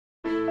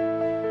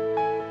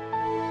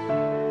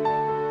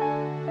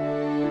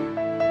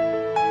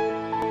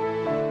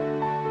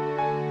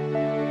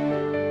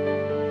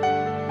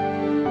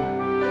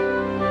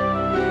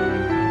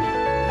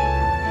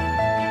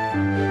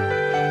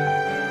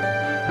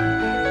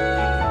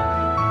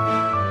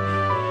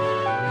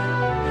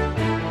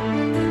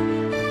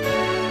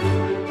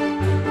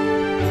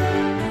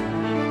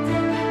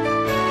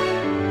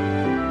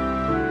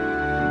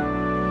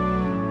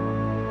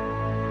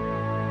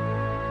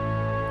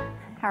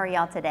are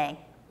y'all today?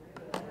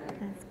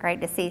 It's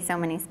great to see so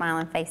many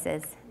smiling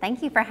faces.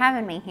 Thank you for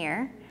having me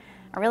here.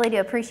 I really do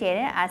appreciate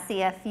it. I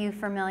see a few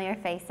familiar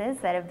faces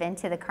that have been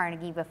to the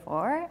Carnegie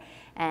before,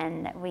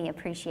 and we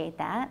appreciate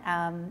that.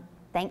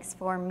 Thanks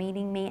for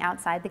meeting me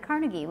outside the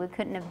Carnegie. We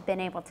couldn't have been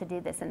able to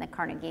do this in the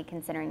Carnegie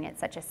considering it's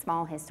such a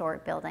small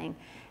historic building,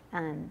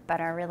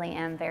 but I really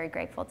am very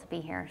grateful to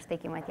be here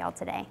speaking with y'all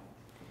today.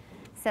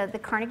 So the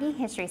Carnegie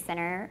History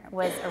Center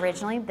was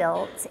originally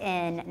built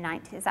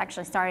it's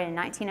actually started in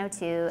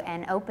 1902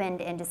 and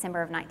opened in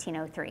December of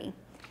 1903.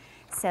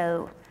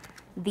 So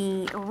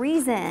the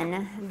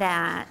reason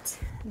that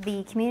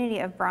the community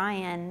of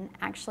Bryan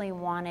actually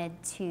wanted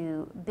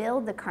to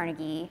build the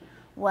Carnegie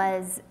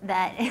was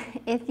that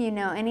if you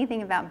know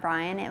anything about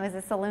Bryan, it was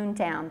a saloon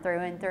town through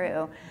and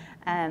through.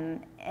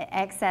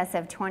 Excess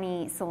of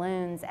 20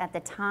 saloons at the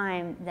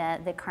time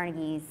that the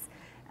Carnegie's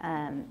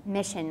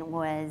mission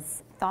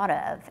was thought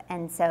of.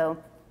 And so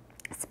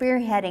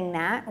spearheading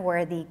that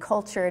were the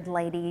cultured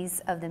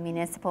ladies of the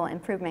Municipal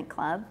Improvement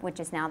Club, which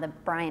is now the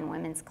Bryan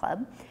Women's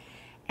Club.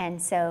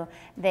 And so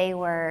they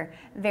were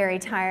very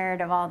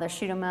tired of all the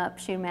shoot 'em up,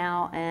 shoot 'em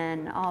out,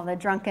 and all the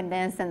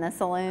drunkenness and the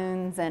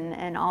saloons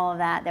and all of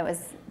that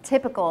was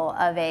typical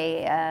of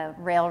a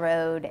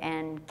railroad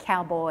and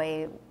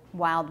cowboy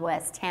Wild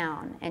West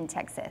town in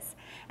Texas.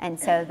 And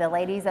so the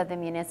ladies of the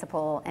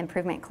Municipal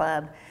Improvement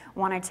Club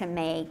wanted to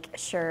make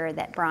sure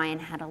that Bryan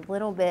had a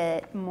little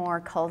bit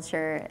more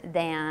culture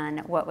than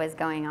what was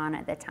going on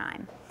at the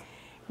time.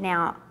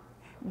 Now,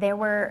 there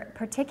were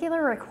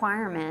particular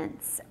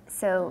requirements.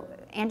 So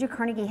Andrew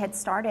Carnegie had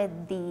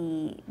started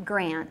the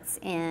grants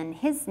in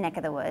his neck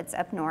of the woods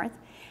up north.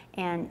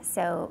 And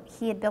so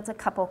he had built a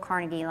couple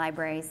Carnegie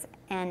libraries.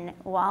 And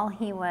while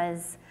he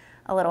was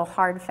a little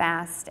hard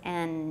fast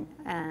and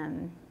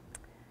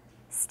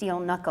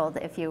steel-knuckled,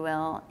 if you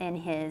will, in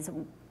his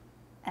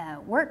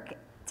work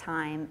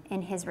time,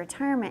 in his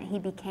retirement, he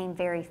became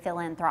very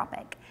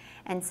philanthropic.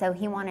 And so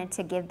he wanted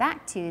to give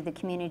back to the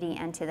community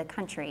and to the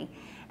country.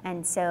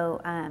 And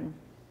so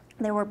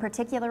there were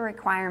particular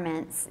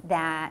requirements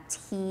that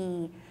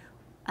he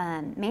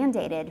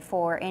mandated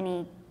for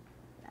any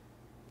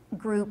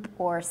group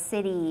or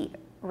city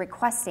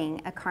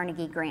requesting a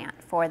Carnegie grant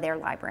for their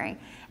library.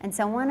 And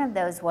so one of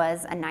those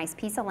was a nice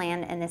piece of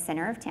land in the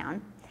center of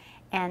town.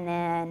 And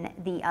then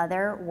the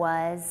other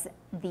was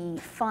the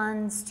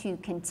funds to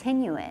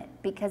continue it,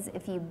 because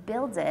if you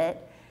build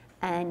it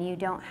and you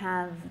don't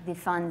have the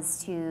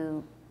funds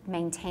to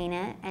maintain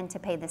it and to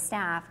pay the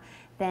staff,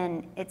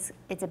 then it's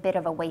a bit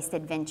of a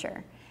wasted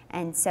venture.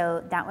 And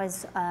so that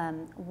was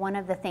one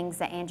of the things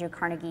that Andrew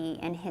Carnegie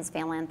and his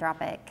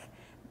philanthropic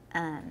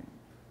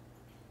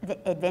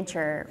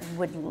adventure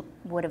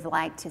would have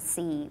liked to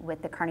see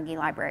with the Carnegie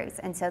libraries.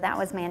 And so that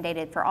was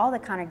mandated for all the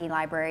Carnegie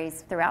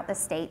libraries throughout the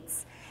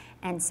states.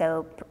 And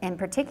so in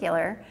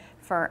particular,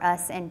 for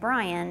us in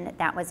Bryan,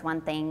 that was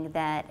one thing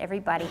that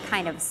everybody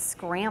kind of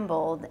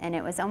scrambled, and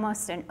it was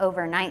almost an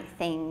overnight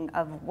thing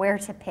of where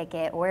to pick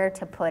it, where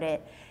to put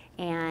it,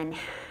 and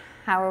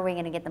how are we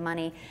going to get the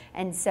money.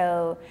 And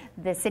so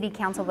the city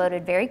council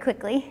voted very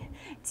quickly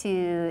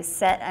to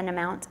set an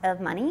amount of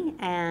money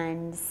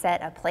and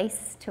set a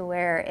place to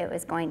where it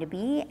was going to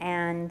be,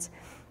 and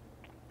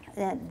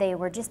they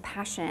were just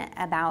passionate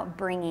about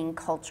bringing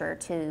culture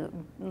to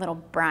little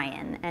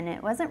Bryan. And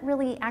it wasn't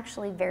really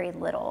actually very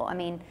little. I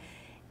mean,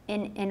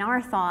 in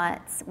our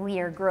thoughts, we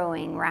are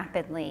growing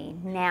rapidly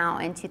now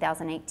in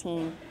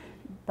 2018,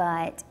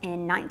 but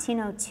in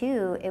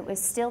 1902, it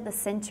was still the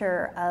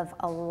center of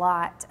a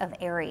lot of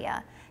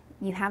area.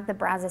 You have the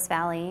Brazos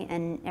Valley,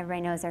 and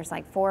everybody knows there's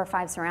like 4 or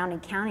 5 surrounding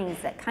counties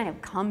that kind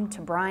of come to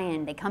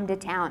Bryan. They come to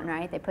town,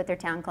 right? They put their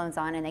town clothes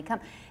on and they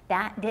come.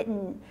 That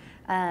didn't,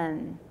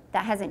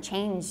 that hasn't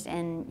changed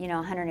in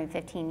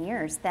 115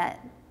 years.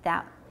 That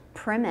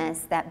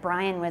premise that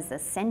Bryan was the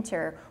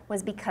center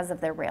was because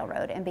of the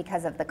railroad and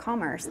because of the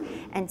commerce.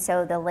 And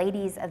so the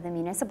ladies of the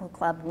Municipal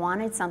Club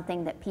wanted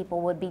something that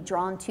people would be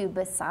drawn to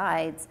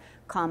besides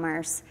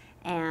commerce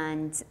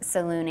and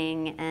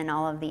salooning and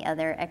all of the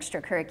other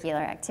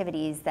extracurricular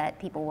activities that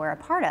people were a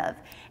part of.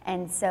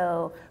 And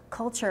so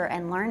culture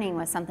and learning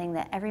was something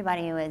that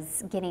everybody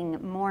was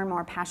getting more and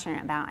more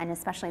passionate about, and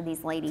especially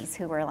these ladies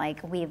who were like,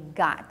 we've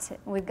got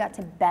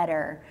to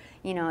better,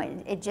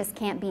 it just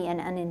can't be an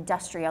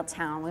industrial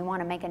town. We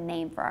want to make a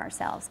name for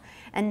ourselves.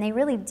 And they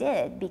really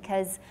did,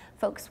 because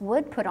folks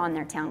would put on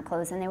their town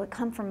clothes and they would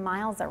come from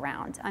miles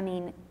around. I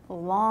mean,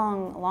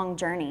 long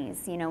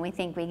journeys. We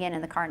think we get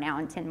in the car now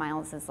and 10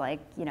 miles is like,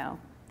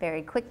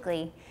 very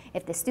quickly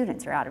if the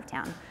students are out of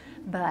town.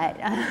 But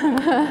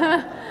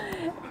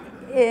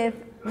if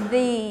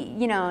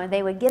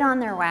they would get on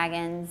their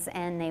wagons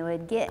and they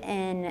would get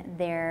in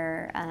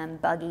their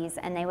buggies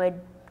and they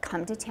would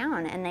come to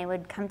town and they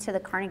would come to the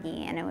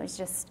Carnegie, and it was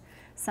just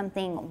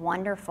something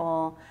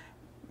wonderful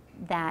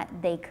that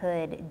they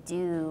could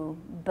do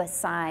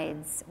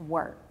besides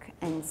work.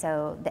 And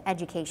so the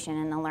education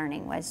and the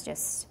learning was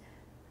just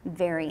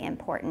very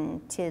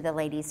important to the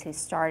ladies who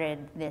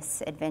started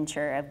this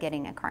adventure of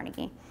getting a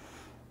Carnegie.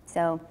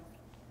 So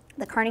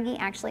The Carnegie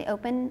actually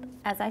opened,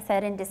 as I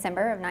said, in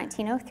December of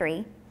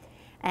 1903,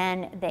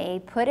 and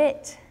they put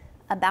it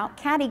about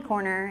catty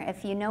corner.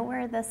 If you know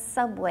where the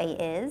subway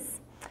is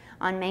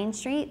on Main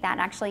Street, that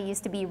actually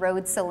used to be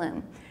Road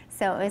Saloon.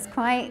 So it was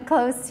quite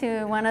close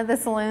to one of the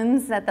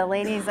saloons that the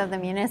ladies of the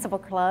municipal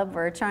club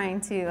were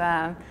trying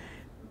to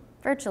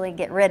virtually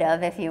get rid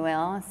of, if you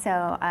will.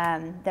 So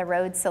the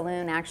Road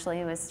Saloon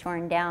actually was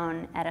torn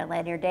down at a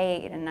later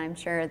date, and I'm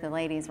sure the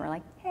ladies were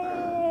like,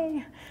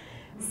 hey.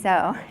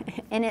 So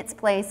in its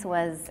place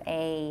was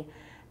I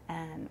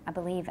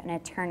believe an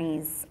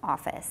attorney's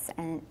office,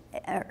 and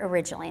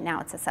originally, now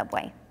it's a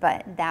Subway,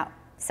 but that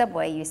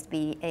Subway used to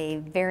be a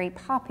very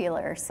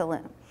popular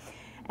saloon.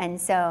 And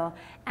so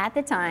at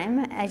the time,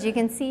 as you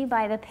can see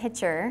by the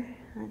picture,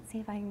 let's see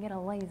if I can get a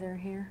laser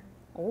here.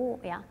 Oh,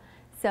 yeah.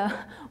 So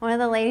one of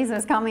the ladies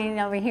was commenting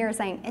over here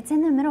saying, it's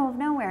in the middle of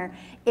nowhere.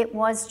 It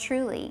was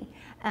truly.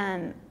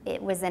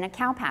 It was in a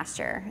cow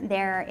pasture.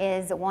 There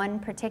is one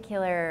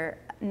particular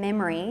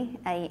memory,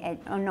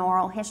 an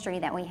oral history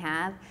that we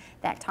have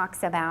that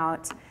talks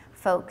about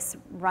folks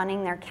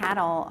running their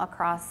cattle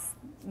across,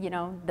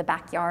 the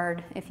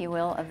backyard, if you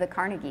will, of the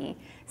Carnegie.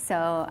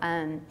 So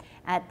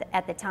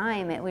at the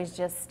time, it was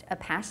just a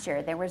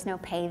pasture. There was no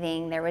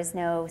paving, there was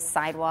no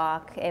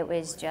sidewalk. It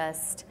was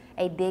just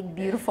a big,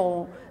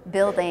 beautiful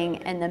building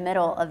in the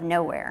middle of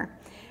nowhere.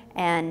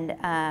 And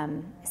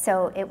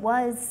so it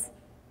was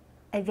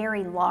a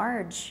very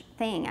large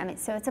thing. I mean,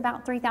 so it's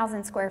about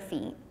 3,000 square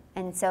feet.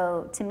 And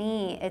so to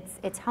me,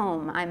 it's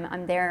home.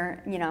 I'm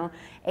there,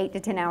 8 to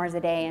 10 hours a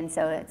day, and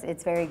so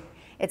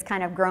it's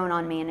kind of grown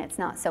on me, and it's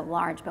not so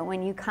large. But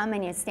when you come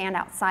and you stand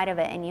outside of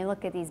it and you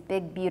look at these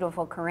big,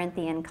 beautiful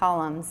Corinthian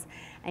columns,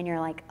 and you're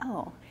like,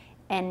 oh,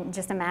 and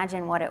just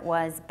imagine what it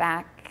was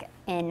back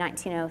in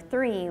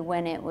 1903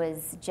 when it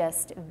was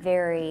just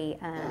very,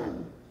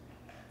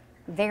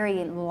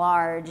 very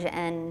large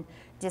and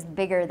just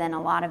bigger than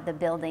a lot of the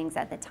buildings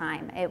at the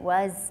time. It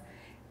was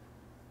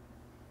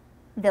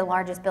the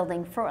largest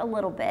building for a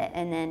little bit,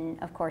 and then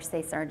of course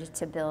they started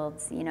to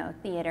build,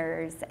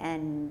 theaters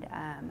and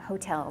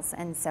hotels,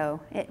 and so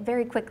it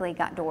very quickly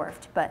got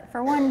dwarfed. But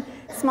for one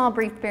small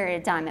brief period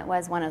of time, it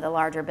was one of the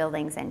larger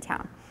buildings in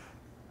town.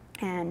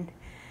 And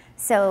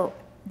so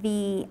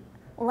the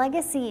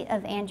legacy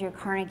of Andrew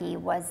Carnegie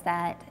was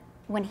that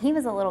when he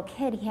was a little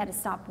kid, he had to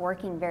stop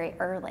working very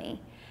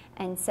early.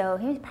 And so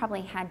he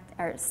probably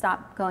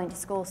stopped going to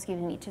school,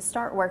 to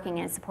start working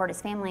and support his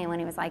family when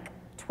he was like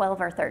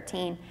 12 or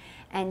 13.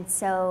 And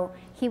so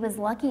he was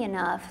lucky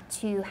enough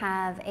to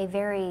have a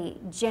very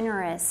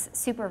generous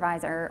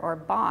supervisor or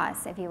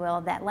boss, if you will,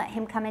 that let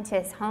him come into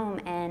his home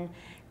and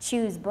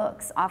choose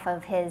books off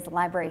of his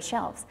library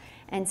shelves.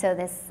 And so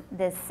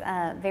this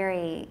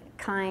very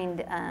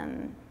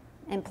kind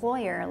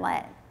employer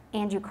let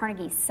Andrew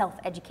Carnegie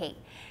self-educate.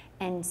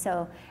 And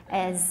so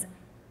as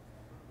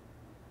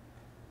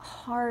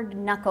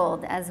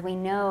hard-knuckled as we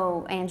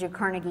know Andrew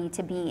Carnegie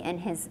to be in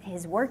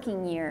his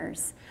working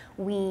years,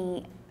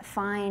 we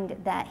find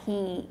that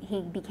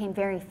he became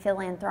very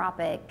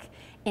philanthropic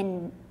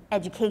in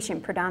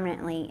education,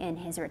 predominantly in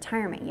his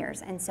retirement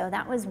years. And so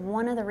that was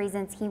one of the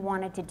reasons he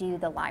wanted to do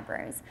the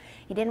libraries.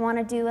 He didn't want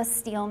to do a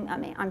steel,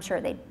 I'm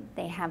sure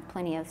they have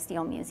plenty of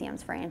steel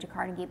museums for Andrew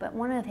Carnegie, but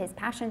one of his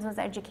passions was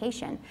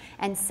education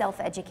and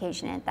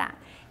self-education at that.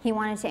 He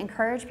wanted to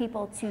encourage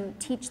people to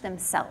teach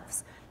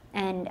themselves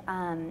and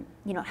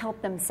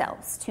help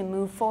themselves to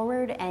move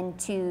forward and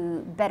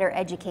to better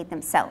educate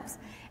themselves.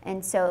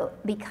 And so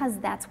because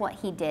that's what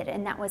he did,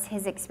 and that was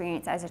his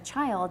experience as a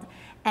child,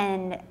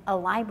 and a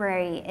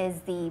library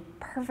is the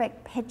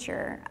perfect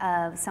picture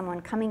of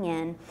someone coming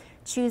in,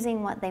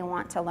 choosing what they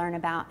want to learn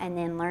about, and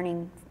then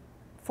learning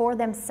for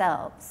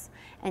themselves.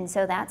 And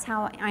so that's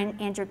how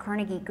Andrew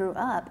Carnegie grew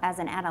up as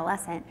an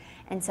adolescent,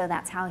 and so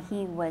that's how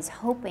he was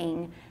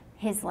hoping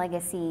his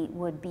legacy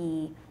would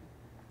be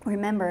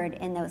remembered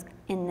in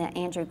the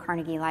Andrew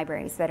Carnegie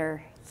libraries that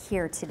are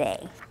here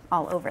today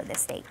all over the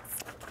states.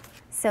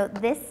 So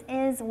this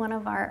is one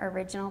of our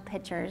original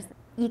pictures.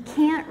 You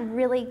can't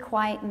really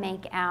quite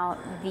make out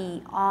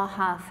the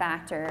aha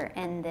factor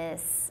in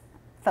this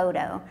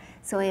photo.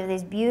 So we have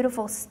these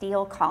beautiful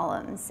steel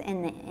columns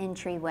in the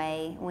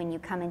entryway when you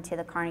come into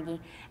the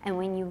Carnegie, and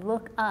when you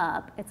look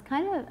up, it's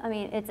kind of,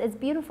 it's as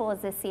beautiful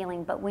as the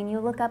ceiling, but when you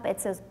look up,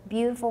 it's those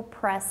beautiful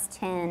pressed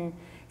tin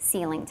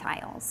ceiling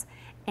tiles.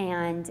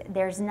 And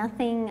there's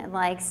nothing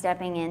like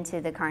stepping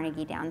into the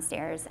Carnegie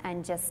downstairs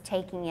and just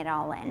taking it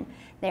all in.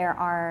 There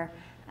are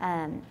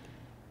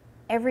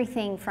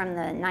everything from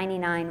the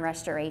 '99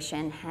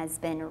 restoration has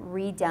been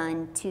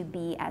redone to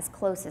be as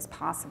close as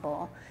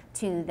possible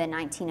to the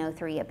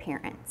 1903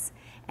 appearance.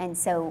 And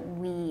so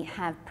we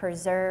have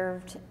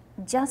preserved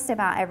just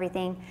about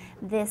everything.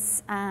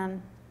 This,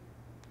 the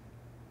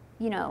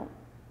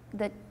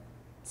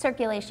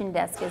circulation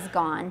desk is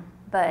gone,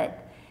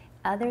 but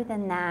other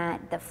than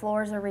that, the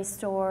floors are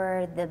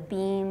restored, the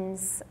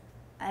beams,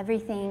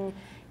 everything,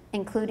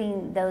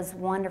 including those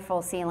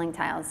wonderful ceiling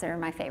tiles. They're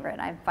my favorite.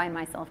 I find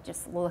myself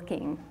just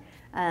looking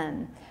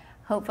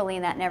hopefully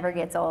that never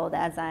gets old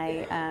as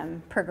I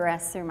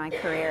progress through my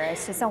career.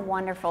 It's just a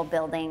wonderful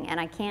building, and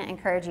I can't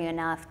encourage you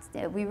enough.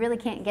 We really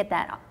can't get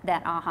that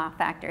aha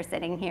factor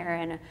sitting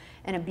here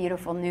in a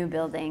beautiful new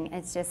building.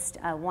 It's just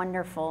a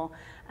wonderful,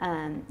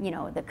 you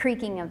know, the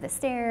creaking of the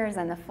stairs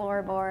and the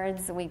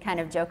floorboards. We kind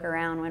of joke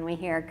around when we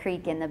hear a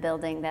creak in the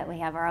building that we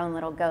have our own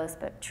little ghost,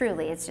 but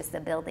truly it's just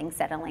a building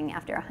settling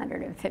after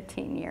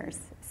 115 years.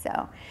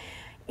 So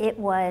it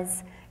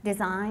was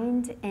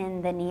designed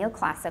in the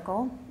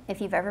neoclassical.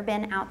 If you've ever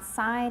been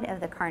outside of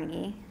the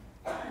Carnegie,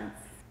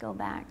 let's go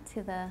back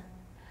to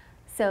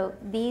so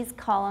these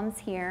columns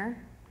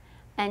here,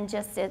 and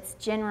just its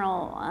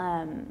general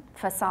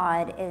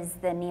facade is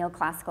the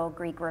neoclassical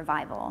Greek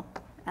revival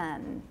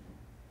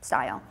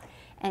style.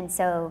 And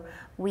so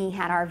we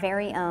had our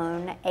very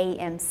own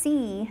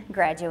AMC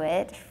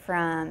graduate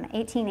from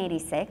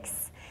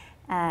 1886,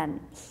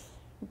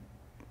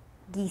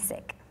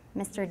 Giesecke,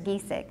 Mr.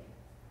 Giesecke.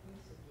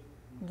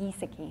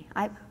 Giesecke.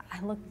 I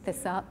looked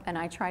this up and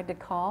I tried to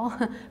call,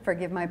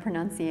 forgive my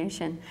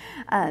pronunciation.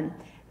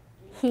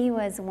 He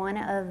was one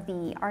of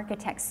the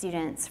architect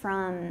students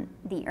from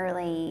the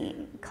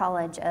early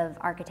College of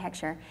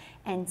Architecture,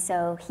 and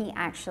so he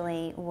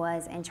actually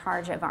was in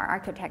charge of our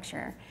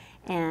architecture.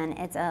 And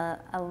it's a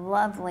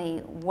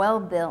lovely,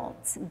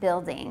 well-built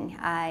building.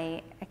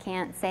 I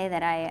can't say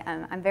that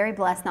I'm very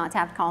blessed not to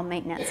have to call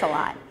maintenance a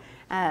lot.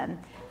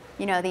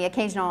 You know, the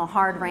occasional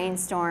hard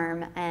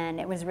rainstorm, and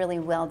it was really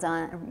well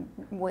done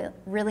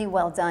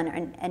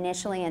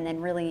initially, and then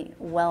really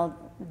well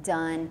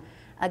done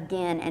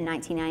again in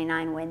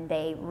 1999 when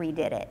they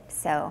redid it.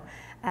 So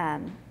our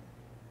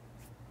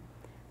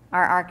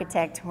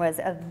architect was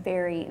a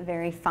very,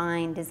 very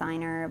fine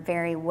designer,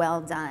 very well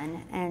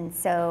done. And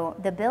so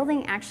the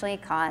building actually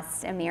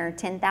cost a mere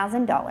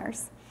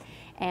 $10,000.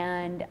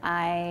 And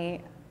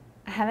I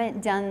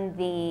haven't done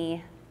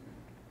the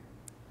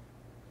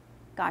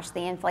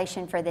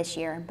inflation for this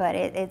year, but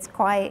it's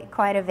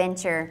quite a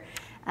venture.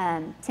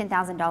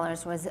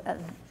 $10,000 was a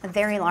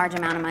very large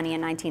amount of money in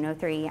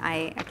 1903.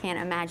 I can't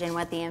imagine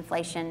what the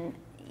inflation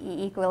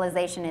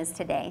equalization is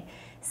today.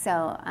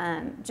 So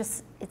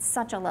just, it's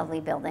such a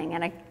lovely building,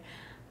 and I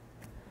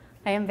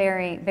am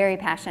very, very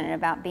passionate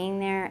about being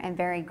there and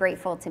very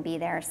grateful to be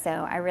there. So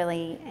I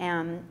really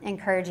am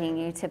encouraging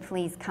you to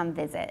please come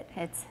visit.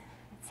 It's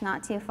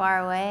not too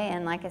far away,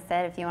 and like I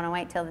said, if you want to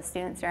wait till the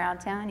students are out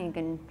of town, you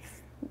can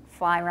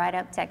fly right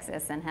up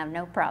Texas and have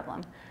no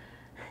problem.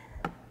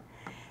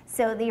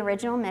 So the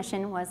original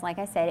mission was, like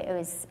I said, it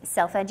was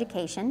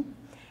self-education.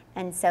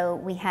 And so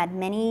we had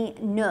many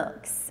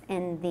nooks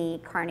in the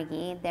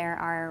Carnegie. There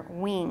are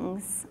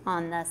wings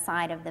on the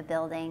side of the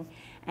building.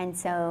 And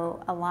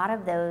so a lot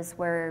of those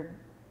were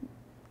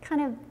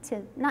kind of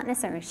to not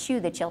necessarily shoo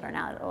the children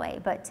out of the way,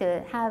 but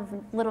to have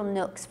little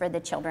nooks for the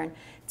children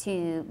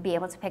to be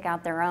able to pick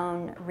out their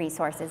own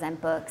resources and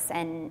books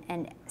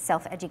and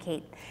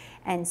self-educate.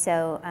 And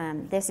so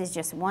this is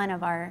just one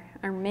of our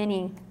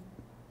many,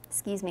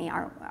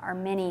 our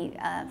many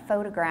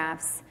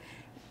photographs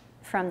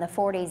from the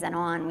 40s and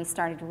on. We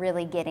started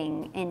really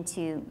getting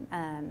into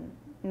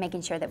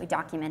making sure that we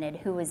documented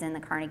who was in the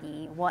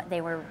Carnegie, what they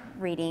were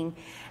reading.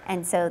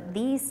 And so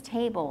these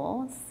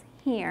tables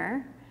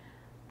here,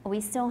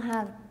 we still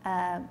have,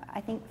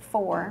 I think,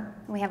 4.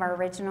 We have our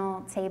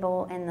original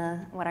table in the,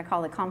 what I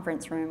call the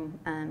conference room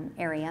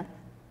area.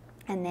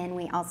 And then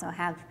we also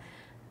have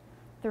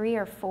 3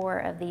 or 4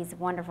 of these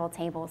wonderful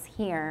tables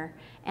here,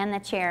 and the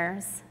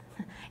chairs.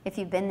 If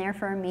you've been there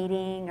for a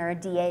meeting or a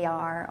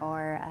DAR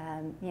or,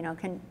 you know,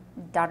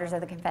 Daughters of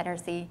the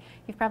Confederacy,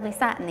 you've probably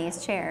sat in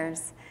these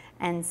chairs.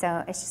 And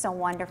so it's just a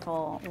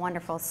wonderful,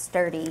 wonderful,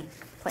 sturdy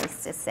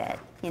place to sit.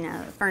 You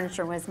know, the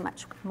furniture was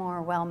much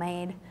more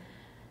well-made.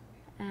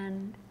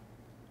 And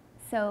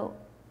so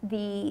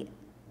the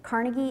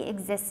Carnegie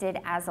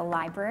existed as a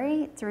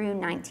library through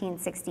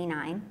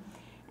 1969.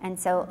 And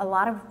so a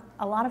lot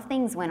of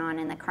things went on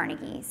in the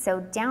Carnegie. So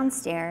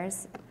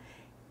downstairs,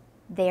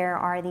 there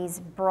are these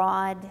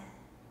broad,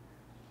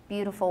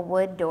 beautiful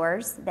wood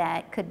doors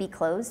that could be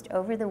closed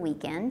over the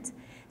weekend.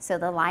 So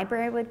the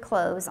library would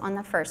close on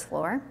the first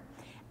floor,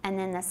 and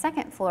then the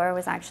second floor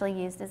was actually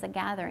used as a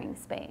gathering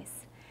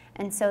space.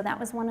 And so that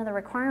was one of the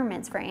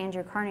requirements for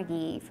Andrew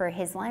Carnegie for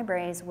his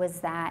libraries,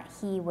 was that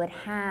he would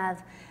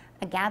have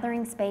a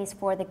gathering space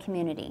for the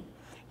community.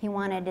 He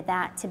wanted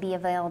that to be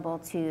available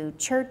to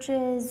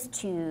churches,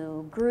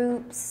 to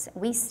groups.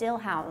 We still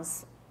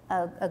house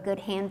a good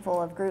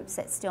handful of groups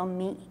that still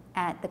meet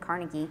at the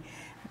Carnegie.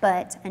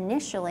 But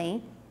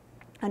initially,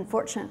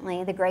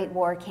 unfortunately, the Great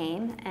War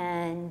came,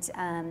 and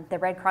the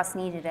Red Cross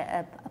needed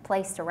a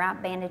place to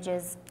wrap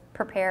bandages,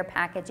 prepare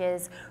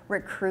packages,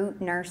 recruit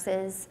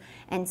nurses.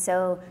 And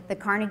so the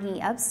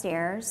Carnegie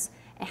upstairs,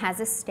 it has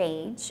a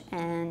stage,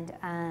 and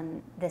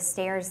the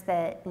stairs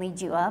that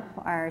lead you up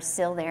are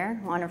still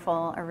there.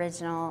 Wonderful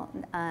original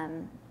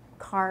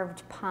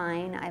carved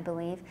pine, I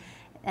believe.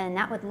 And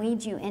that would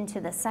lead you into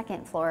the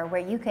second floor,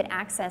 where you could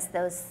access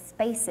those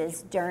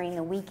spaces during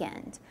the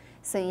weekend.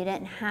 So you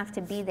didn't have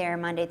to be there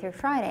Monday through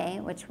Friday,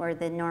 which were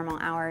the normal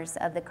hours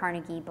of the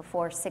Carnegie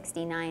before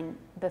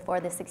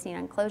the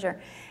 69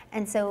 closure.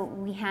 And so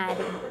we had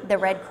the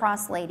Red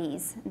Cross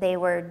ladies. They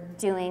were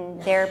doing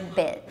their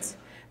bit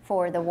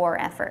for the war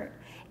effort.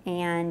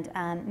 And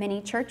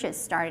many churches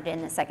started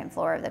in the second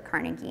floor of the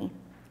Carnegie.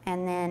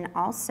 And then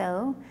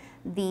also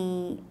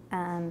the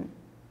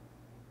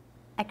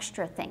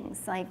extra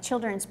things like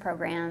children's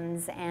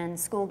programs and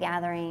school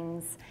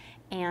gatherings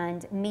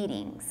and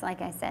meetings,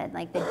 like I said,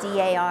 like the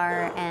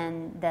DAR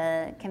and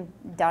the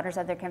Daughters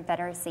of the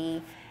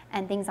Confederacy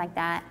and things like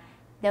that.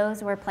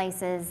 Those were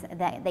places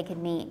that they could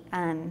meet.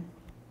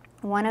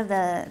 One of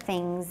the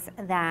things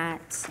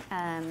that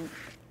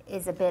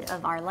is a bit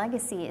of our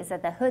legacy is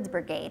that the Hoods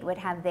Brigade would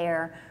have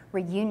their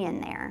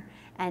reunion there.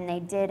 And they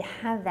did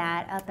have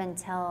that up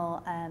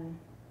until,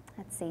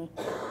 let's see,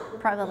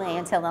 probably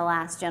until the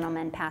last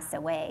gentleman passed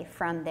away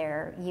from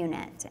their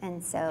unit.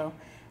 And so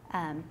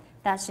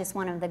that's just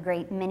one of the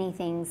great many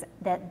things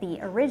that the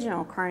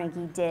original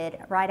Carnegie did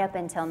right up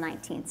until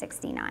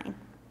 1969.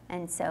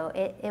 And so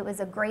it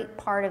was a great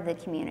part of the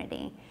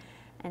community.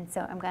 And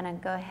so I'm going to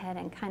go ahead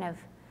and kind of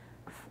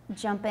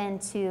jump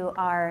into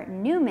our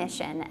new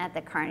mission at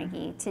the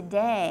Carnegie.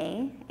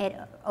 Today, it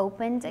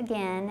opened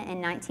again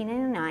in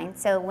 1999.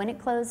 So when it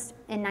closed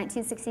in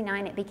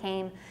 1969, it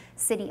became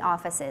city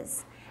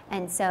offices.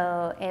 And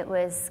so it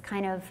was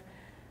kind of,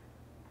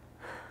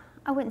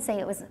 I wouldn't say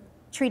it was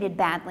treated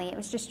badly, it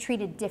was just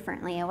treated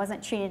differently. It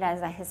wasn't treated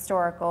as a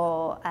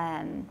historical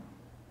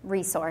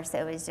resource,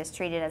 it was just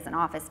treated as an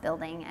office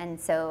building. And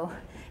so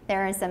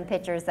there are some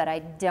pictures that I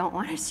don't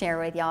want to share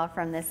with y'all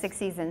from the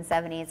 60s and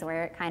 70s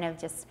where it kind of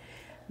just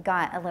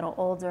got a little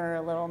older,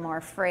 a little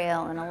more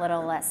frail, and a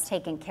little less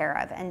taken care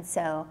of. And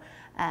so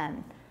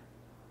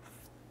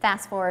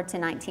fast forward to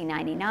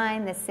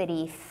 1999, the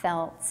city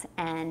felt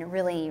and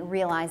really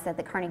realized that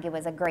the Carnegie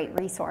was a great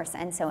resource.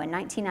 And so in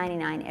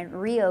 1999, it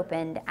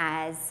reopened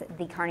as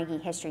the Carnegie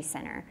History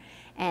Center.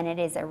 And it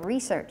is a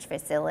research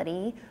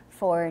facility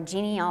for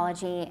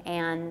genealogy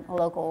and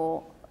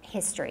local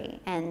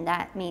history. And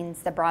that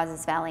means the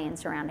Brazos Valley and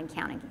surrounding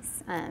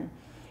counties.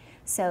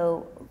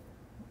 So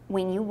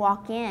when you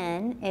walk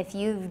in, if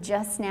you've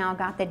just now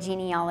got the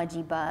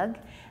genealogy bug,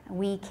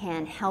 we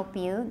can help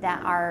you.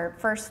 That our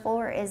first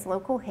floor is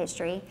local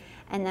history,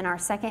 and then our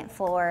second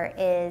floor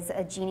is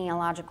a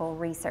genealogical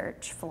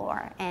research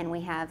floor. And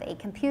we have a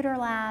computer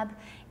lab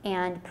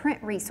and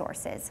print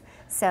resources.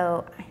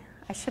 So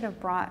I should have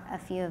brought a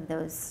few of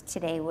those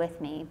today with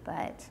me,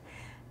 but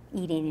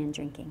eating and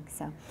drinking,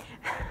 so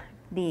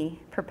the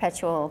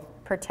perpetual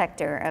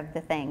protector of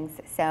the things.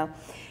 So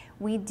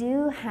we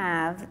do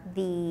have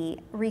the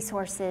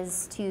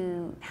resources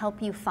to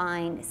help you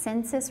find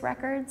census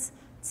records.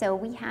 So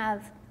we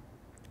have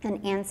an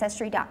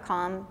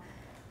Ancestry.com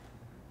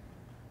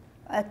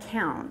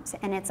account,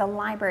 and it's a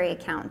library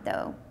account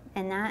though.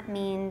 And that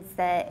means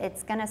that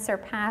it's gonna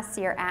surpass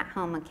your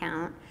at-home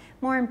account.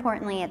 More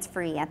importantly, it's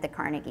free at the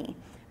Carnegie.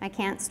 I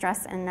can't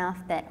stress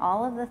enough that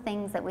all of the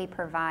things that we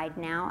provide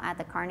now at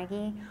the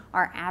Carnegie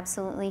are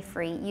absolutely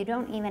free. You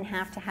don't even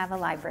have to have a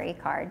library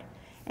card.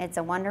 It's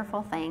a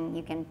wonderful thing.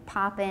 You can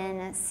pop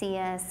in, see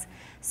us,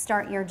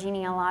 start your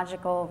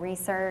genealogical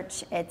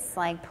research. It's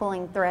like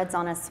pulling threads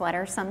on a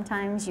sweater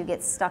sometimes. You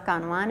get stuck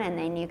on one and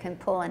then you can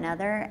pull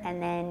another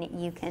and then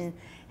you can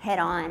head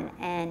on,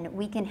 and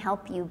we can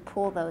help you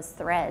pull those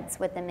threads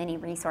with the many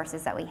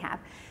resources that we have.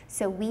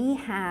 So we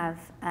have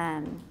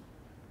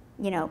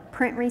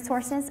print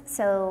resources.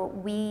 So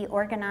we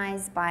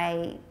organize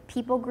by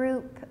people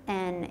group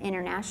and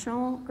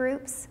international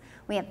groups.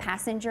 We have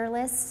passenger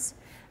lists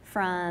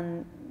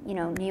from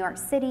New York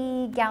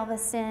City,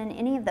 Galveston,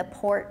 any of the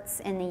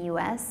ports in the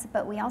US,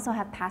 but we also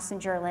have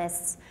passenger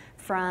lists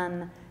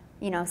from,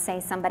 say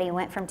somebody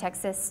went from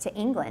Texas to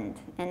England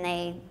and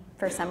they,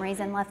 for some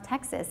reason, left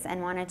Texas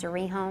and wanted to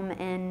rehome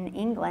in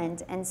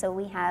England. And so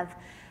we have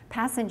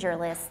passenger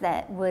lists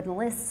that would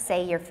list,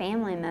 say, your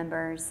family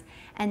members.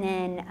 And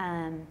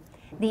then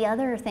the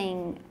other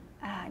thing,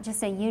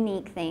 just a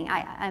unique thing,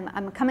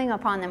 I'm coming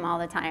upon them all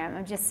the time,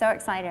 I'm just so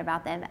excited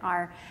about them,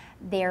 are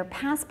their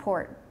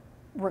passport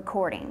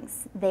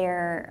recordings.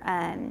 They're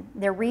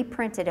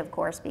reprinted, of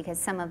course, because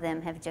some of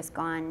them have just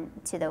gone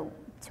to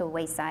the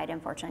wayside,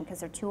 unfortunately, because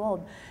they're too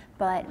old.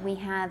 But we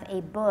have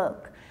a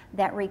book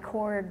that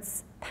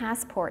records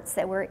passports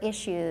that were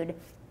issued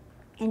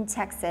in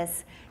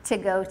Texas to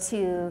go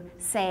to,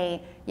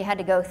 say, you had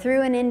to go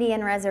through an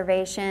Indian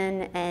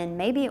reservation and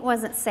maybe it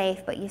wasn't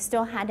safe, but you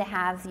still had to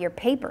have your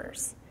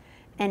papers.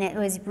 And it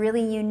was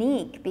really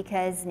unique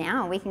because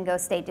now we can go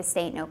state to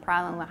state, no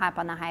problem. We'll hop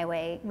on the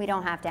highway. We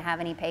don't have to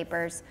have any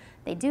papers.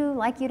 They do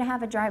like you to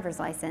have a driver's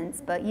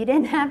license, but you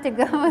didn't have to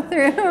go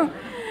through,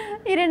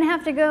 you didn't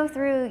have to go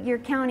through your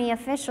county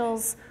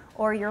officials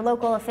or your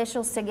local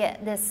officials to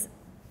get this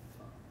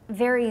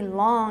very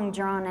long,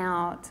 drawn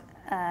out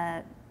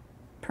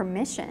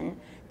permission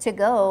to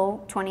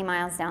go 20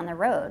 miles down the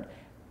road.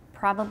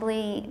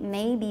 probably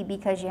maybe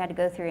because you had to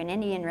go through an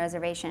Indian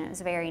reservation, it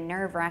was very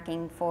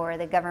nerve-wracking for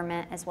the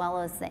government as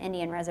well as the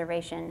Indian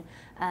reservation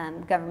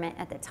government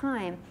at the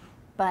time.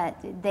 But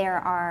there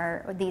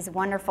are these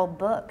wonderful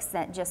books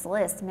that just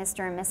list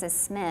Mr. and Mrs.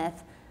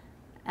 Smith,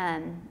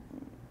 and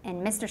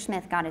Mr.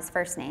 Smith got his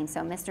first name,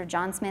 so Mr.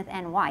 John Smith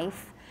and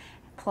wife,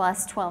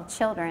 plus 12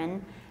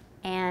 children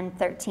and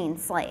 13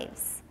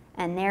 slaves.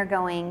 And they're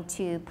going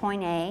to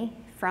point A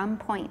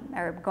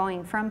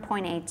going from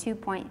point A to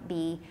point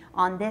B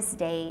on this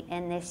date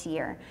in this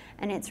year.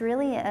 And it's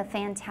really a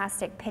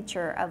fantastic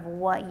picture of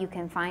what you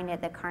can find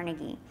at the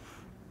Carnegie.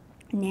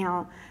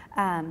 Now,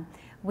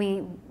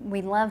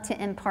 we love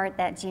to impart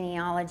that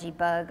genealogy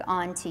bug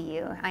onto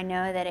you. I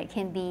know that it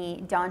can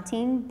be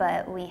daunting,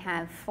 but we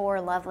have 4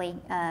 lovely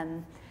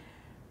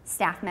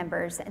staff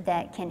members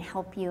that can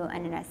help you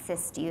and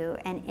assist you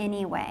in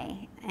any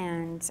way.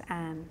 And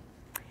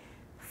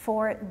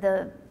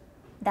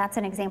that's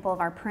an example of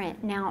our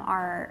print. Now,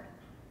 our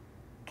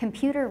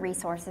computer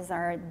resources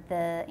are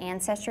the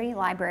Ancestry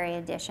Library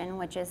Edition,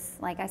 which is,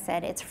 like I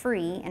said, it's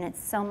free, and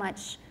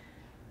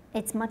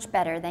it's much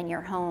better than your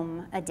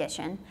home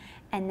edition.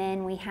 And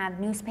then we have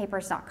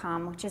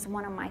newspapers.com, which is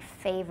one of my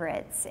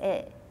favorites.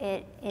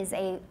 It is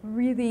a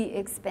really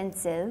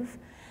expensive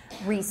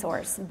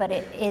resource, but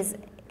it is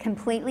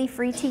completely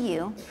free to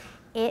you.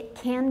 It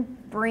can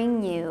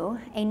bring you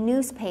a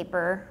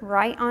newspaper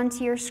right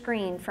onto your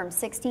screen from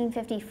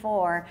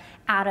 1654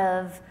 out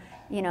of,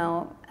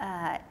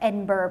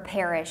 Edinburgh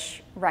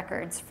Parish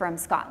records from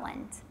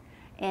Scotland,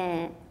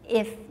 and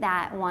if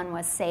that one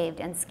was saved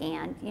and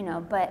scanned,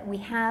 But we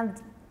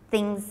have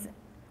things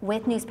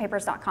with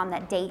newspapers.com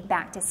that date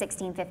back to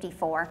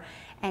 1654.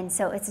 And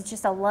so it's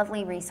just a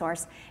lovely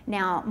resource.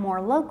 Now, more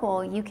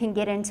local, you can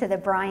get into the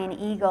Bryan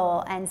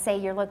Eagle and say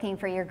you're looking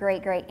for your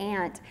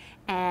great-great-aunt,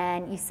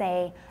 and you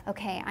say,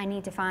 okay, I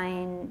need to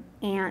find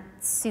Aunt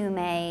Sue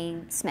Mae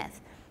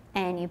Smith.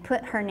 And you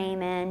put her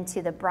name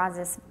into the Bryan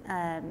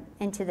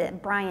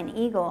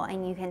Eagle,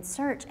 and you can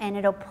search, and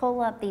it'll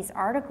pull up these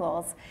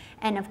articles.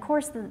 And of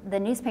course, the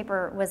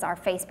newspaper was our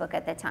Facebook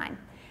at the time.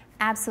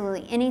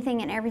 Absolutely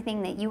anything and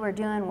everything that you were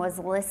doing was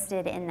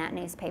listed in that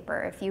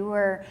newspaper. If you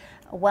were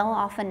well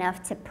off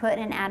enough to put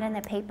an ad in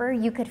the paper,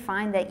 you could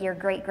find that your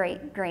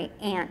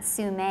great-great-great-aunt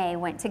Sue Mae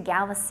went to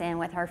Galveston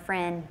with her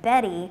friend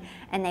Betty,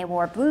 and they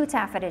wore blue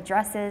taffeta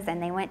dresses,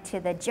 and they went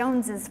to the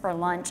Joneses for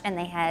lunch, and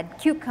they had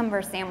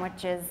cucumber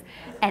sandwiches,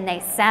 and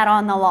they sat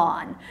on the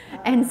lawn.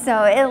 And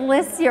so it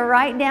lists you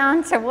right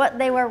down to what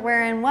they were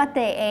wearing, what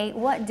they ate,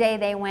 what day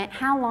they went,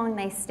 how long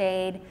they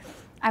stayed.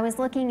 I was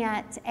looking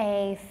at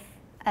a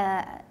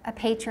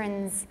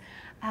patron's,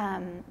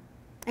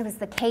 it was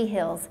the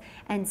Cahills,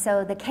 and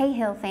so the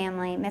Cahill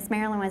family, Miss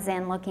Marilyn was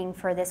in looking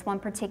for this one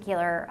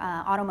particular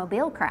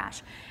automobile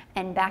crash,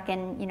 and back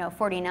in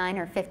 49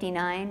 or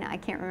 59, I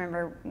can't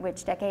remember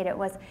which decade it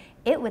was,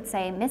 it would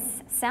say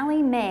Miss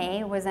Sally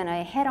Mae was in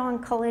a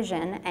head-on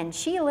collision, and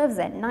she lives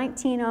at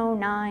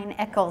 1909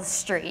 Eccles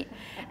Street,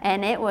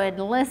 and it would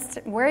list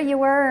where you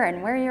were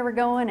and where you were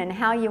going and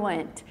how you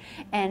went.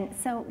 And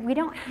so we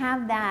don't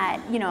have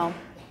that,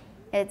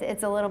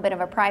 it's a little bit of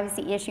a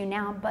privacy issue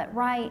now, but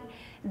right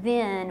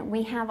then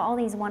we have all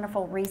these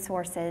wonderful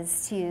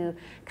resources to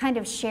kind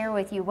of share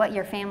with you what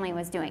your family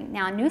was doing.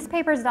 Now,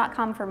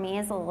 newspapers.com for me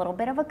is a little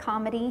bit of a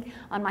comedy.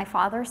 On my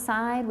father's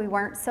side, we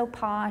weren't so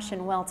posh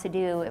and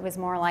well-to-do. It was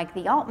more like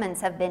the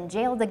Altmans have been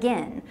jailed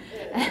again.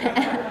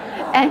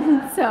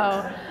 And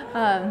so,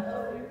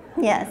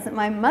 yes,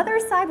 my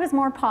mother's side was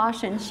more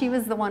posh, and she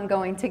was the one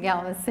going to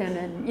Galveston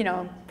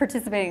and,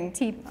 participating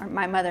in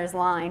my mother's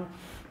line.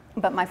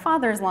 But my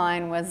father's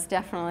line was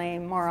definitely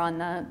more on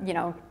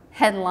the,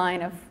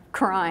 headline of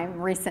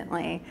crime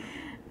recently.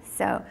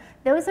 So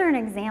those are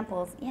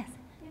examples. Yes?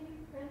 Can you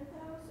print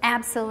those?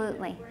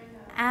 Absolutely.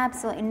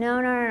 Absolutely.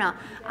 No.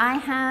 I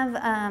have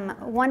a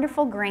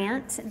wonderful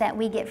grant that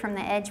we get from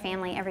the Edge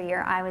family every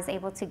year. I was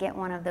able to get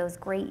one of those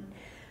great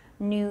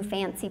new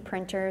fancy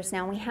printers.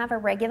 Now we have a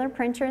regular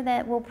printer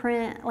that will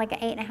print like an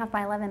 8.5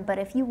 by 11, but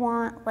if you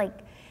want like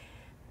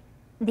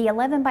the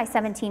 11 by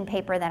 17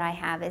 paper that I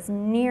have is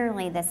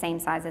nearly the same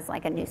size as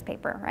like a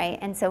newspaper, right?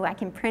 And so I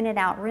can print it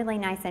out really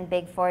nice and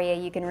big for you.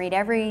 You can read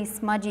every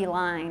smudgy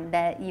line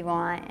that you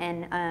want,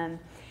 and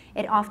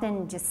it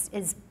often just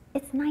is,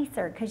 it's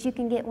nicer because you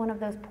can get one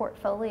of those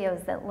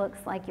portfolios that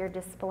looks like you're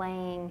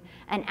displaying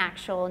an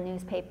actual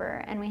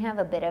newspaper. And we have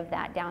a bit of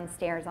that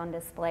downstairs on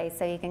display,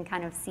 so you can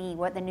kind of see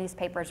what the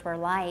newspapers were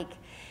like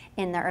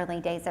in the early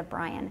days of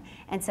Bryan.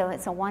 And so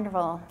it's a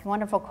wonderful,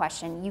 wonderful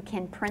question. You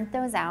can print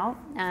those out.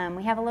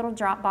 We have a little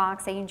drop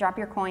box that you can drop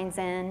your coins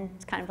in.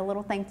 It's kind of a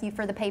little thank you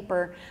for the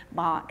paper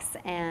box.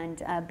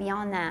 And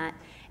beyond that,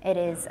 it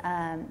is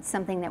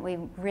something that we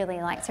really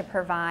like to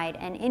provide.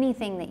 And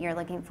anything that you're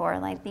looking for,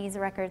 like these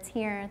records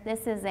here,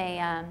 this is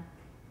a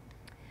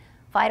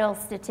vital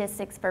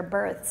statistics for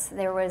births.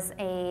 There was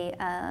a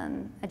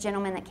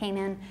gentleman that came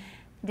in,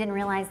 didn't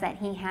realize that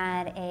he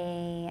had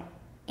a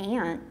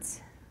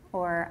aunt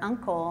or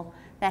uncle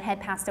that had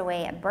passed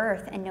away at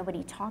birth, and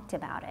nobody talked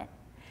about it.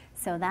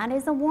 So that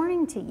is a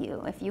warning to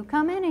you. If you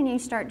come in and you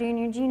start doing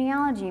your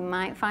genealogy, you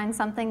might find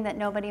something that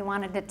nobody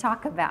wanted to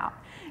talk about.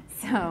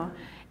 So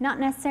not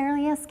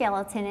necessarily a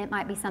skeleton, it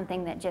might be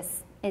something that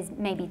just is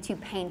maybe too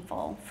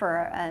painful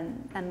for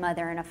a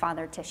mother and a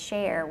father to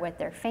share with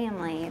their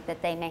family,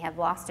 that they may have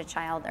lost a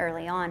child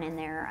early on in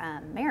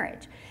their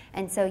marriage.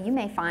 And so you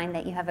may find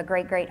that you have a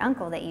great-great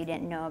uncle that you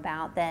didn't know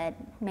about, that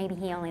maybe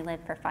he only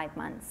lived for 5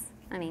 months.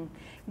 I mean,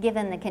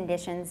 given the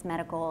conditions,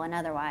 medical and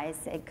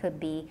otherwise, it could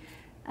be.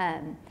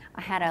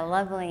 I had a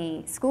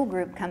lovely school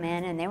group come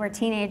in, and they were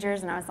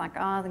teenagers, and I was like,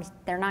 oh,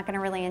 they're not going to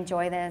really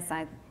enjoy this.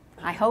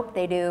 I hope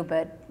they do,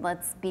 but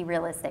let's be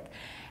realistic.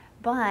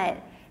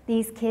 But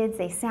these kids,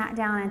 they sat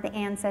down at the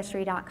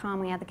Ancestry.com.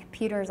 We had the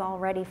computers all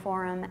ready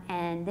for them,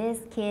 and this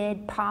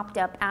kid popped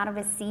up out of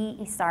his seat.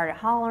 He started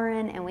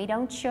hollering, and we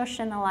don't shush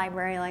in the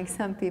library like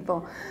some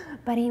people,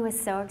 but he was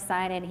so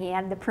excited. He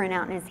had the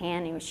printout in his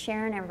hand. He was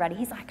sharing everybody.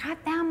 He's like, I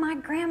found my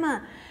grandma.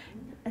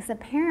 It's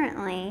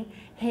apparently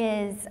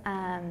his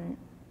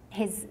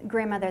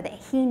grandmother that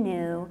he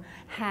knew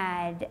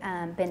had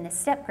been the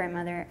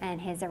step-grandmother, and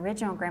his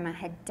original grandma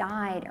had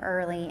died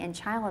early in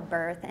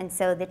childbirth, and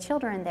so the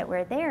children that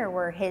were there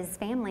were his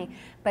family,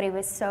 but he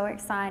was so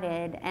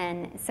excited.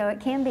 And so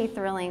it can be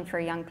thrilling for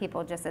young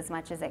people just as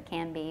much as it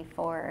can be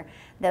for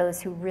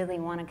those who really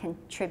want to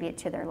contribute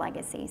to their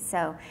legacy.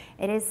 So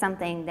it is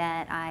something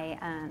that I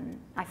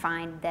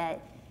find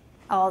that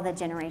all the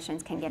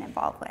generations can get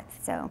involved with.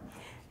 So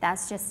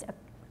that's just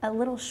a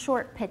little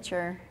short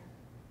picture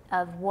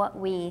of what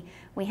we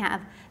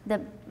have.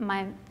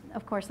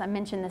 Of course, I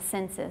mentioned the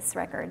census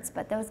records,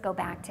 but those go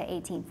back to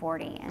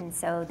 1840, and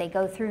so they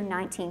go through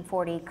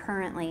 1940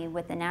 currently,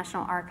 with the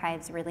National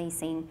Archives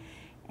releasing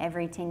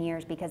every 10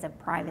 years because of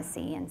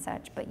privacy and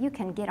such. But you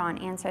can get on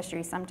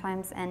Ancestry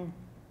sometimes, and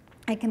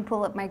I can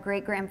pull up my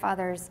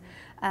great-grandfather's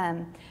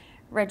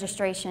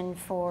registration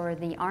for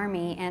the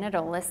Army, and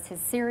it'll list his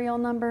serial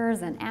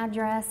numbers and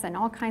address and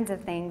all kinds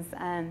of things.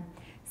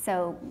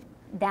 So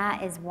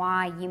that is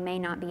why you may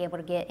not be able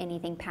to get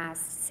anything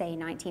past, say,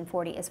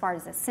 1940 as far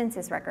as the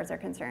census records are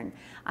concerned.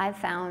 I've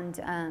found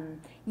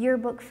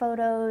yearbook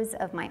photos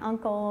of my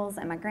uncles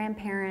and my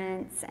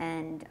grandparents,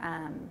 and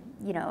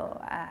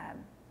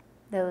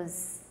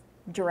those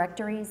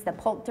directories, the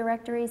Polk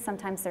directories,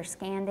 sometimes they're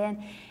scanned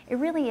in. It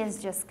really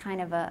is just kind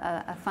of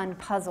a fun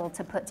puzzle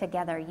to put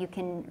together. You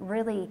can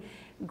really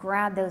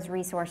grab those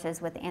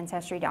resources with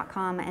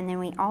Ancestry.com, and then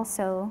we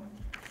also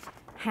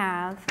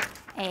have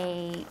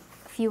a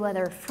few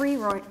other free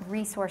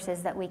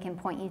resources that we can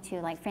point you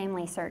to, like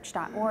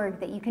FamilySearch.org,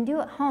 that you can do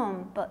at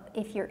home, but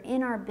if you're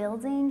in our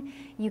building,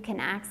 you can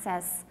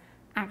access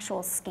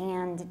actual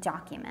scanned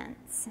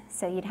documents.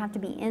 So you'd have to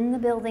be in the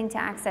building to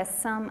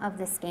access some of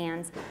the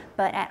scans,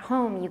 but at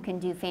home you can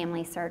do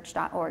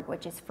FamilySearch.org,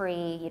 which is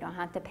free. You don't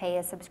have to pay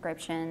a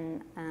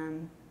subscription.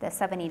 The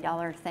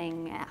 $70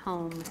 thing at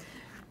home,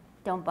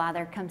 don't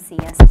bother, come see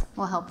us.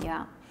 We'll help you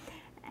out.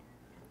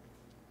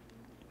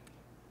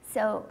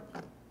 So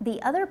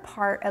the other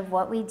part of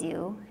what we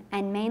do,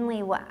 and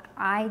mainly what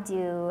I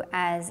do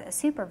as a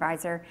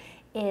supervisor,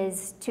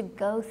 is to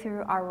go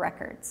through our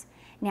records.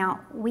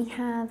 Now, we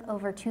have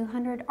over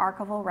 200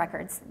 archival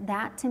records.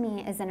 That, to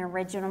me, is an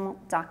original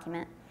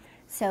document.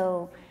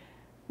 So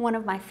one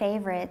of my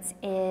favorites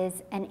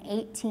is an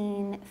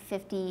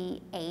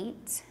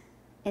 1858.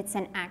 It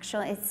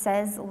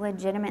says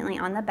legitimately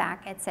on the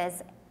back, it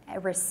says a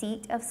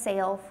receipt of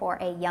sale for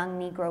a young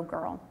Negro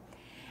girl.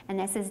 And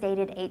this is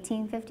dated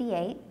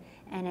 1858.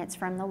 And it's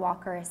from the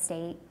Walker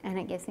estate, and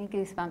it gives me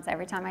goosebumps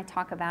every time I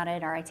talk about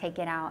it or I take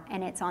it out.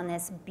 And it's on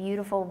this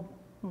beautiful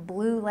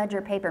blue ledger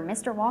paper.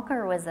 Mr.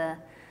 Walker was a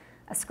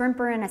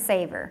scrimper and a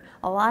saver.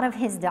 A lot of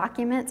his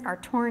documents are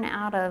torn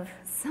out of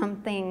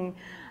something.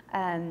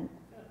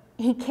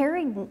 He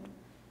carried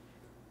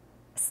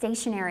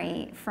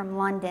stationery from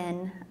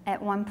London.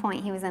 At one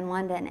point he was in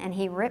London, and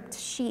he ripped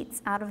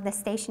sheets out of the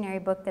stationery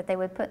book that they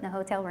would put in the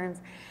hotel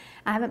rooms.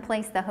 I haven't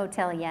placed the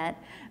hotel yet,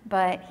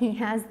 but he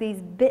has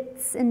these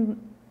bits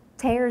and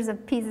tears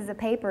of pieces of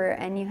paper,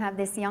 and you have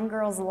this young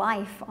girl's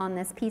life on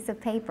this piece of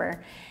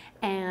paper,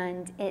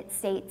 and it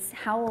states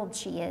how old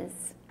she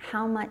is,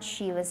 how much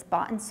she was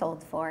bought and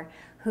sold for,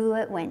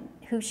 who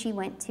she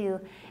went to,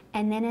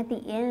 and then at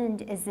the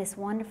end is this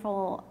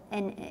wonderful,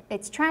 and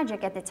it's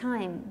tragic at the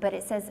time, but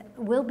it says,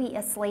 "will be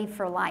a slave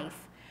for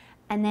life."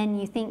 And then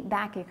you think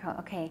back, you go,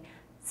 okay,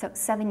 so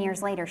 7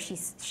 years later,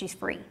 she's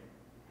free.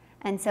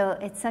 And so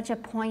it's such a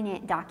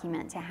poignant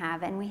document to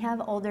have. And we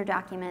have older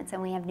documents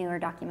and we have newer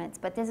documents,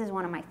 but this is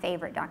one of my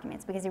favorite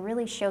documents because it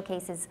really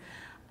showcases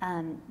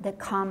the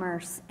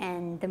commerce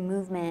and the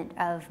movement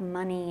of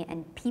money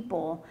and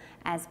people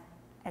as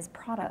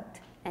product.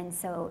 And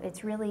so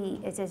it's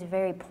just a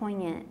very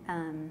poignant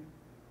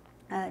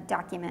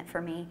document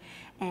for me.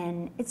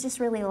 And it's just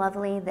really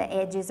lovely. The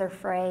edges are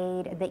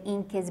frayed. The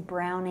ink is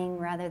browning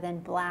rather than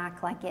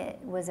black like it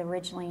was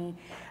originally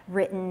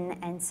written.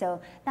 And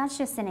so that's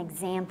just an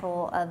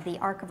example of the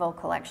archival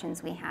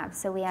collections we have.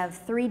 So we have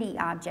 3D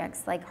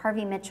objects like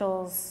Harvey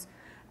Mitchell's,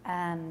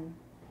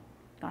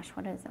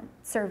 what is it?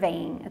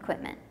 Surveying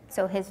equipment.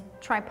 so his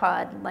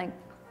tripod like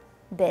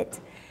bit.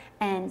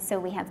 And so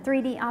we have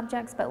 3D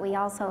objects, but we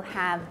also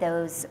have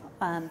those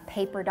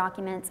paper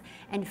documents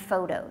and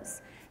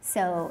photos.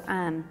 So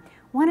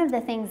one of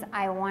the things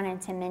I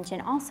wanted to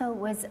mention also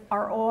was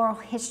our oral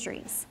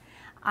histories.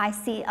 I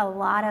see a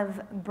lot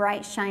of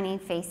bright, shining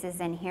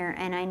faces in here,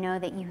 and I know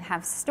that you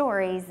have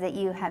stories that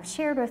you have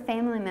shared with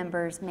family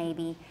members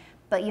maybe,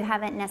 but you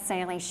haven't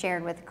necessarily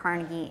shared with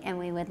Carnegie, and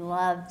we would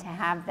love to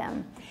have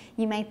them.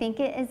 You may think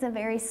it is a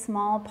very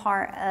small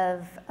part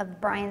of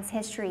Brian's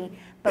history,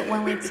 but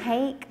when we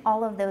take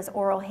all of those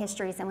oral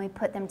histories and we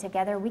put them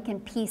together, we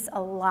can piece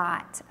a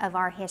lot of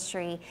our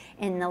history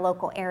in the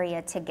local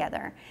area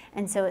together.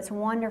 And so it's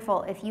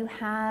wonderful if you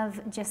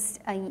have just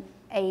a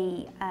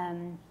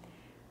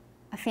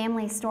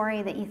family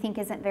story that you think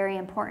isn't very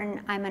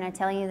important. I'm going to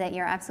tell you that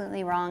you're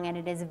absolutely wrong, and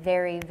it is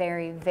very,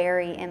 very,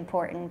 very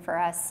important for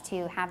us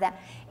to have that.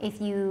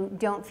 If you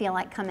don't feel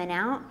like coming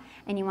out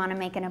and you want to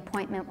make an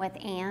appointment with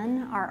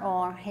Anne, our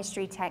oral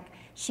history tech,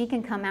 she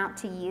can come out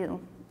to you.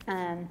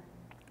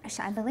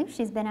 I believe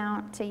she's been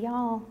out to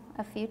y'all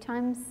a few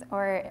times,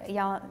 or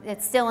y'all,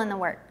 it's still in the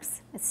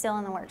works. It's still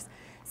in the works.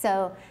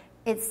 So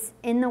it's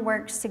in the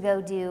works to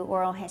go do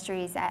oral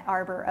histories at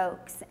Arbor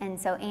Oaks, and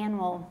so Anne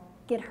will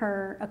get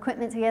her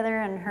equipment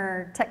together and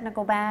her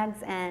technical bags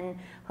and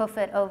hoof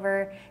it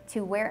over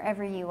to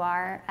wherever you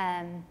are.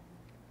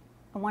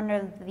 One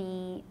of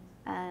the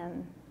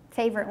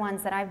favorite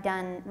ones that I've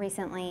done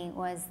recently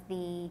was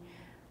the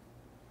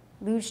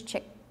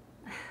Luschik.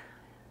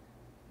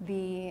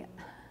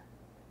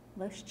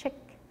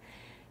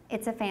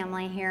 It's a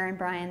family here in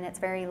Bryan that's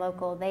very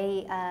local.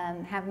 They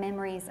have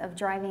memories of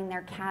driving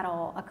their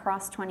cattle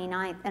across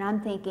 29th, and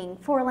I'm thinking,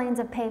 4 lanes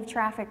of paved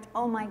traffic,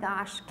 oh my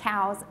gosh,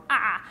 cows,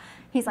 ah!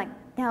 He's like,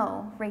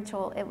 no,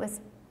 Rachel, it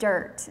was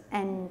dirt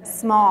and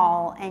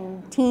small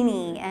and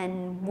teeny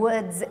and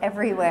woods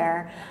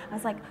everywhere. I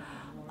was like,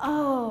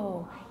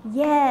 oh,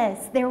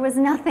 yes, there was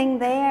nothing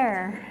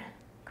there.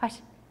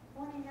 Question?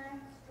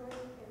 29th Street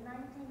in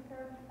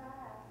 1935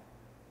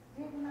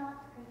 did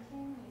not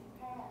continue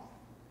past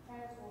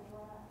Castle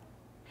Drive.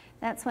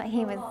 That's what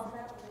he was. That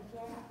was a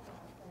gap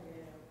right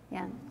there.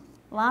 Yeah,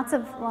 lots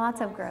of growth.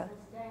 Was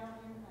down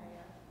in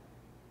there.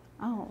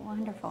 Oh,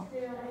 wonderful.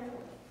 Still is.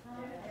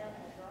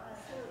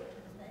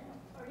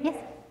 Yes.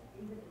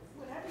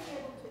 Would I be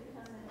able to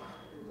come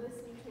and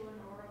listen to an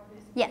oral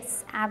history?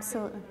 Yes,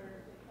 absolutely.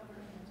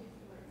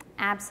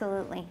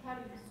 Absolutely. How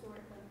do you sort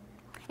them?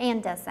 Anne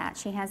does that.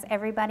 She has,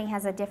 everybody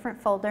has a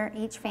different folder,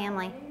 each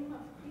family.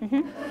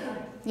 Mm-hmm.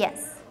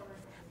 Yes,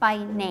 by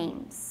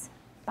names,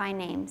 by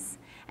names.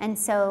 And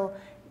so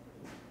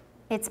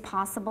it's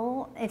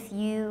possible if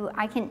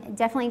I can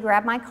definitely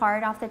grab my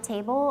card off the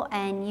table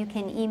and you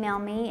can email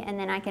me, and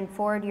then I can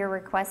forward your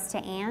request to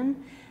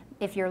Anne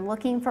if you're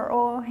looking for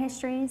oral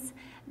histories.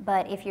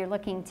 But if you're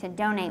looking to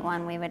donate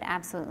one, we would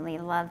absolutely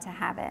love to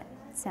have it.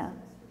 So,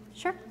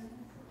 sure.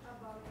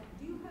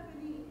 Do you have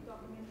any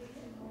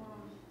documentation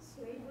on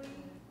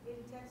slavery in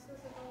Texas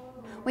at all?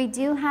 We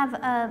do have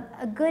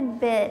a good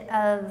bit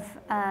of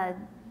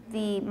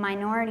the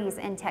minorities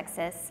in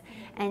Texas,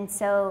 and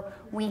so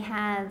we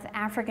have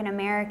African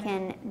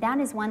American. That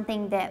is one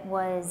thing that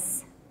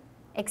was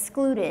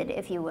excluded,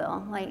 if you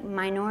will, like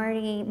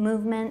minority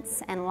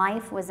movements and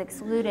life was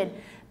excluded.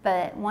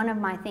 But one of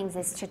my things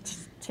is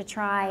to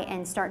try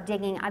and start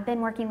digging. I've been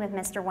working with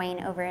Mr.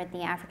 Wayne over at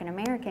the African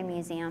American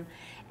Museum,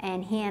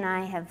 and he and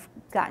I have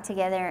got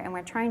together and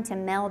we're trying to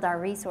meld our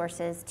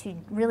resources to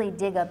really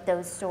dig up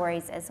those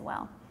stories as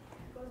well.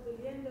 Because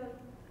the Linden,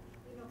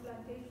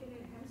 plantation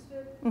in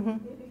Hempstead,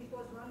 it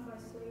was run by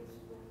slaves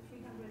for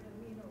 300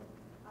 amino.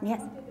 I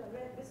wanted to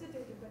visit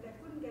it, but I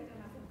couldn't get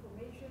enough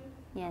information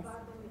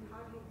about them. It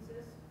hardly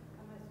exists,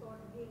 and I thought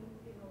being,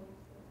 archival.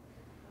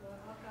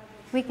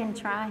 We can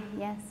try,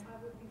 yes. I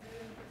would be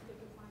very interested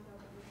to find out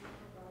a little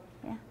more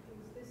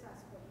about this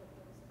aspect of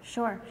things.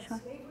 Sure.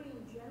 Slavery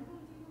in general,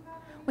 do you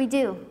have any? We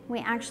do. We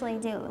actually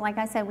do. Like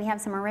I said, we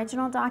have some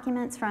original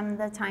documents from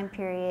the time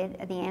period,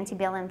 the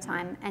antebellum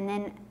time, and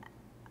then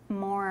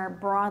more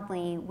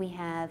broadly, we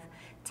have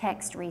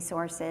text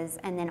resources,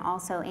 and then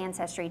also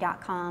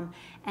Ancestry.com,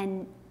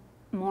 and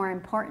more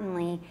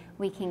importantly,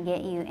 we can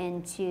get you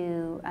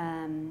into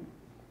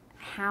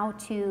how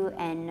to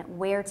and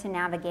where to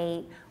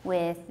navigate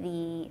with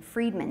the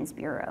Freedmen's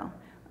Bureau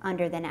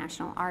under the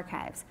National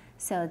Archives.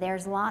 So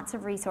there's lots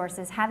of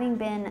resources. Having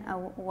been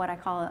what I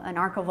call an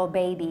archival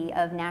baby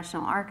of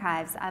National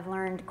Archives, I've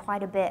learned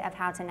quite a bit of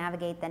how to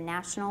navigate the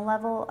national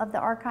level of the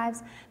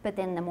archives, but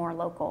then the more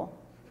local.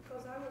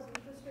 Because I was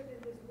interested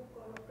in this book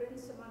called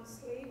Prince Among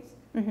Slaves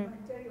Mm-hmm. by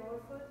Terry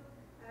Orford,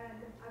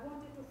 and I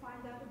wanted to find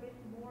out a bit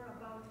more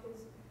about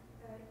his,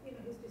 his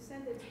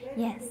descendants. Where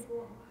Yes. did they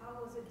go?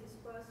 How was it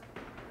dispersed?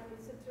 And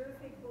it's a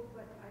terrific book,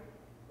 but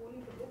only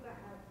the book I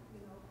have,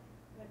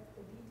 but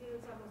the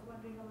details I was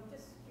wondering. I was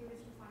just curious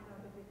to find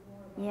out a bit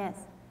more about Yes.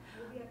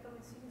 that. Maybe I come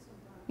and see you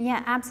sometime.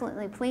 Yeah,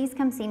 absolutely. Please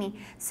come see me.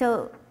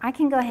 So I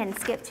can go ahead and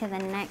skip to the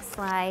next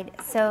slide.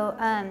 So,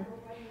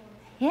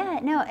 yeah,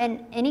 no,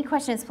 and any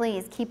questions,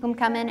 please keep them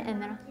coming. And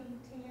then,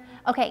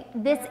 Okay,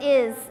 this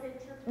is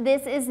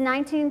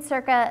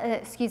circa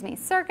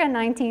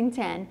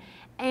 1910,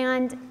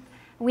 and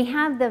we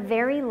have the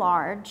very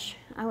large,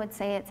 I would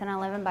say it's an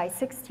 11 by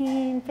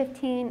 16,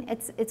 15,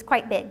 it's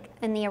quite big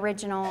in the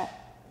original,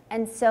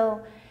 and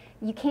so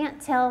you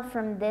can't tell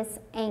from this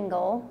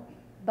angle,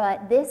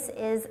 but this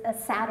is a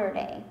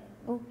Saturday.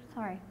 Oh,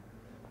 sorry.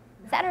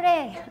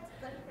 Saturday.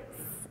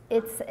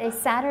 It's a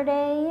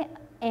Saturday,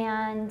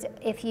 and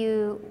if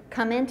you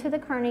come into the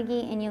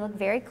Carnegie and you look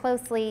very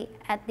closely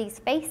at these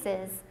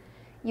faces,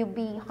 you'll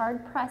be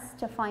hard-pressed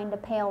to find a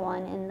pale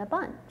one in the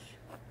bunch.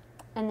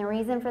 And the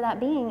reason for that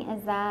being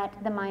is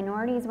that the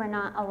minorities were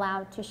not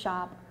allowed to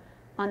shop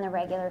on the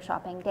regular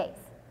shopping days.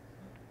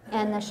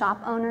 And the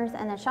shop owners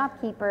and the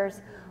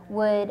shopkeepers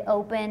would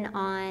open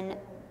on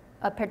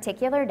a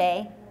particular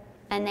day,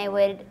 and they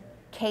would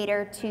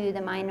cater to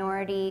the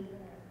minority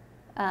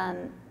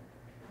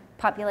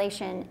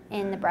population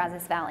in the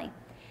Brazos Valley.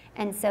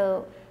 And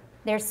so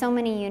there's so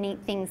many unique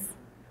things,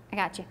 I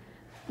got you.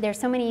 There's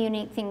so many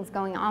unique things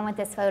going on with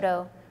this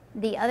photo.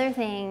 The other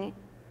thing,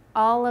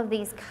 all of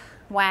these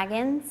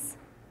wagons,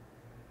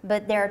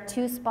 but there are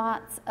 2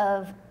 spots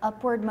of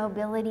upward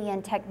mobility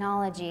and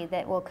technology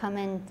that will come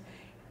in.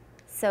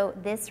 So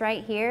this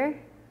right here,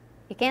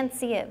 you can't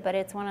see it, but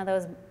it's one of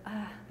those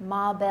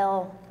Ma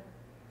Bell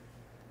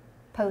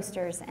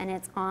posters, and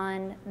it's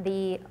on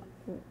the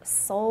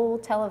sole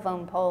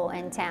telephone pole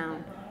in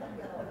town.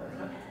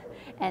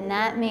 And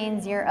that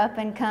means you're up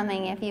and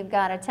coming if you've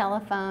got a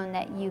telephone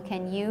that you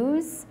can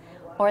use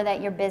or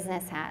that your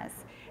business has.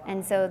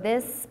 And so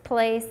this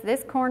place,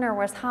 this corner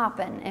was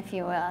hopping, if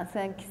you will.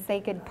 So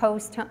they could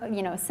post,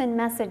 send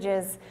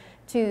messages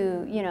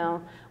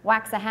to,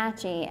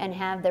 Waxahachie and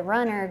have the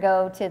runner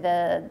go to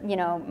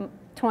the,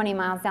 20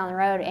 miles down the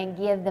road and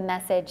give the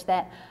message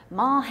that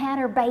Ma had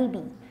her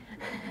baby.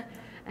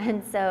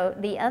 And so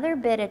the other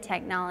bit of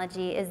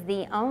technology is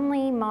the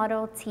only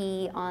Model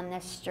T on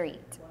the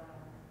street.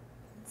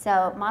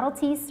 So Model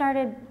T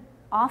started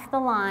off the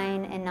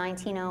line in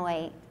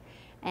 1908,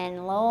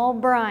 and Lowell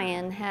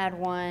Bryan had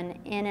one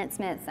in its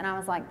midst, and I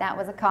was like, that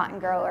was a cotton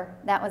grower.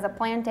 That was a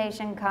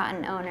plantation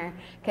cotton owner,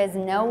 because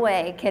no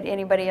way could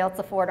anybody else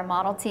afford a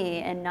Model T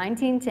in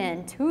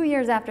 1910, 2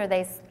 years after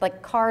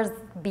cars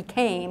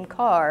became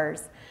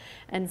cars.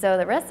 And so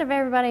the rest of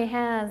everybody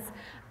has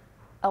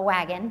a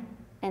wagon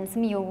and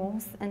some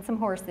mules and some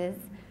horses,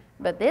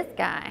 but this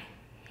guy,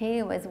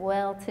 he was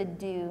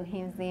well-to-do.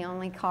 He was the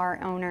only car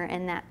owner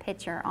in that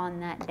picture on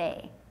that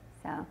day.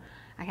 So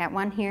I got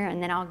one here,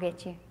 and then I'll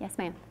get you. Yes,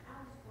 ma'am.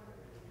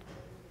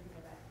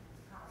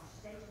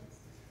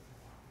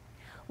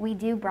 We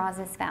do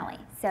Brazos Valley.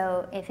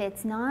 So if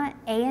it's not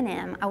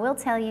A&M, I will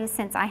tell you,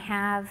 since I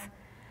have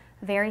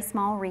very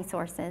small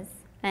resources,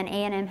 and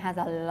A&M has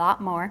a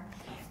lot more.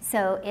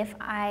 So if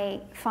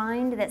I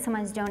find that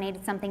someone's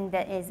donated something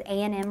that is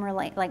A&M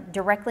related, like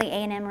directly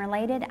A&M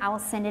related, I'll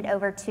send it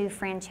over to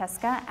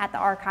Francesca at the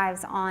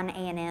archives on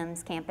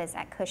A&M's campus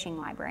at Cushing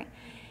Library.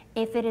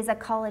 If it is a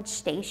College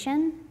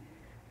Station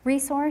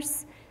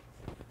resource,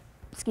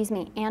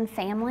 and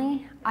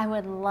family, I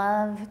would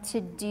love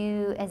to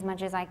do as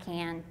much as I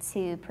can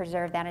to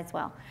preserve that as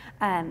well.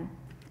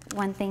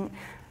 One thing,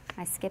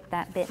 I skipped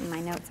that bit in my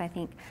notes, I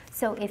think.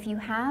 So if you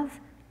have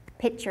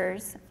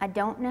pictures, I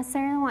don't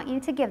necessarily want you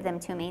to give them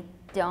to me.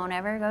 Don't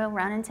ever go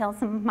run and tell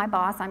my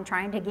boss I'm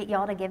trying to get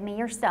y'all to give me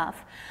your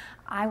stuff.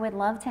 I would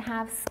love to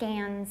have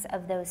scans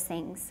of those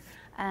things.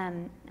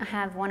 I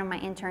have one of my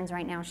interns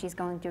right now, she's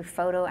going through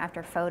photo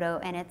after photo,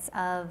 and it's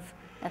of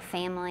a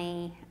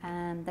family,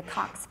 the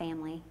Cox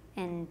family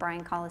in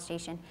Bryan College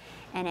Station,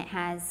 and it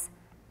has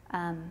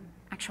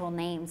actual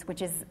names,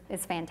 which is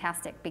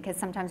fantastic, because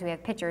sometimes we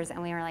have pictures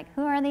and we are like,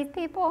 who are these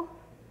people?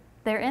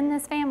 They're in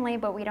this family,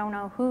 but we don't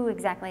know who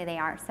exactly they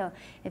are. So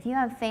if you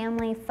have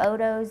family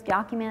photos,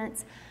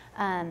 documents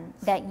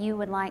that you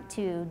would like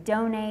to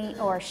donate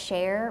or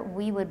share,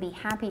 we would be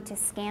happy to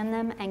scan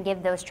them and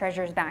give those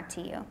treasures back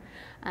to you.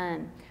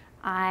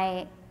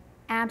 I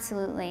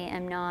absolutely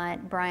am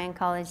not Bryan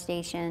College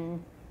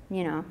Station,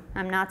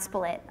 I'm not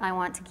split. I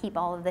want to keep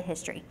all of the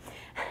history.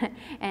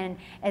 And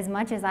as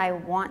much as I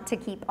want to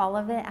keep all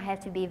of it, I have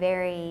to be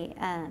very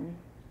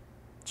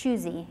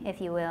choosy,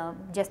 if you will,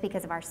 just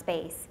because of our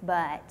space.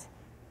 But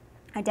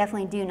I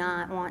definitely do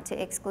not want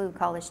to exclude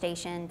College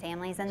Station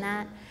families in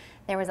that.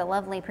 There was a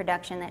lovely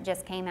production that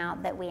just came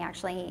out that we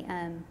actually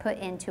put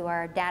into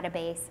our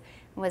database.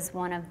 It was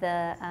one of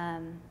the,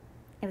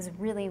 it was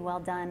really well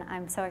done.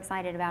 I'm so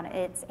excited about it.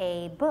 It's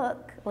a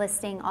book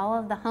listing all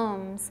of the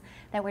homes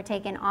that were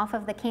taken off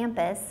of the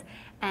campus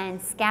and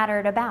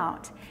scattered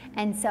about.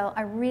 And so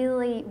I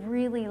really,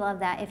 really love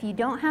that. If you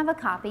don't have a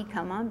copy,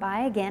 come on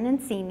by again and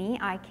see me.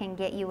 I can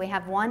get you, we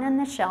have one on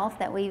the shelf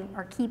that we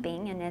are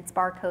keeping and it's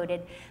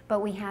barcoded, but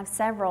we have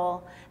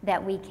several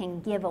that we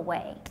can give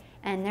away.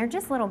 And they're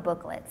just little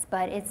booklets,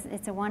 but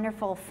it's a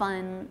wonderful,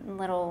 fun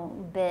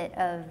little bit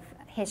of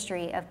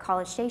history of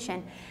College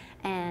Station.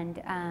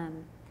 And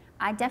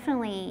I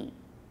definitely,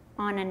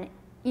 on an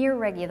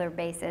irregular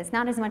basis,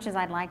 not as much as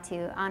I'd like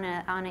to, on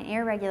an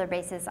irregular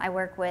basis, I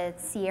work with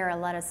Sierra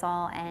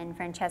Ludisol and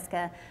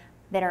Francesca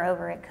that are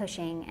over at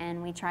Cushing,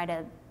 and we try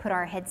to put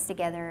our heads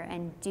together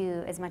and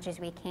do as much as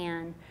we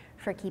can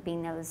for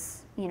keeping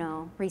those, you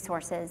know,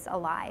 resources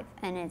alive.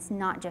 And it's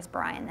not just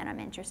Brian that I'm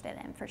interested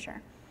in, for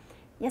sure.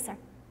 Yes, sir.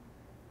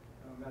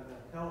 About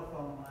the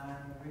telephone line,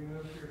 when we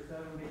moved here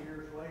 70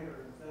 years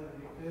later in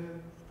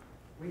 72,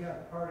 we had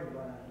a party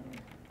line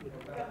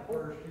about the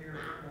first year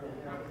before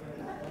we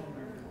got that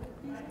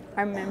phone.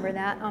 I remember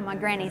that on my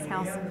granny's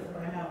house. We haven't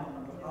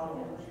found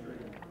Oliver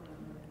Street.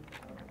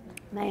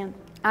 Man,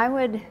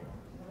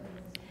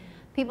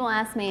 people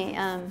ask me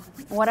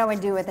what I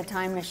would do with a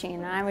time machine,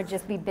 and I would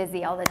just be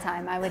busy all the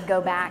time. I would go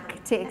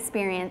back to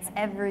experience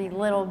every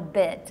little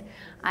bit.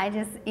 I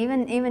just,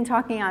 even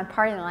talking on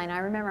party line, I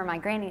remember my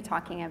granny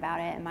talking about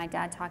it and my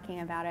dad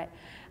talking about it.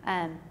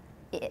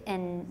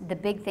 And the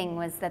big thing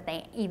was that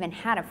they even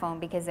had a phone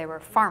because they were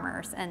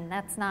farmers, and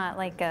that's not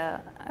like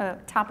a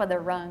top of the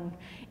rung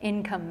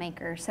income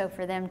maker. So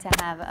for them to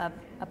have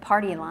a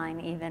party line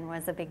even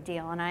was a big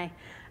deal. And I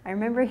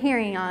remember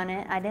hearing on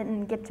it. I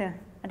didn't get to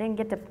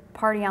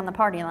party on the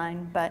party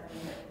line, but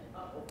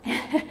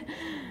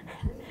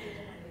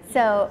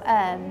so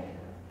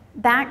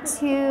back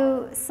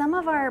to some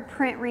of our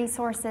print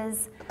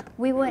resources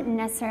we wouldn't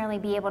necessarily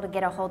be able to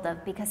get a hold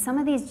of because some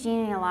of these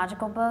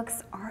genealogical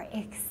books are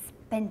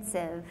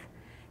expensive.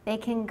 They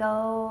can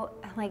go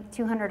like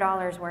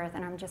 $200 worth,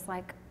 and I'm just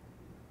like,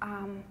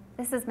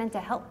 this is meant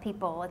to help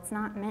people. It's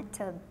not meant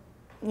to,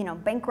 you know,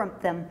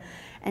 bankrupt them.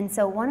 And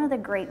so one of the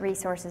great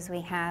resources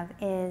we have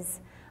is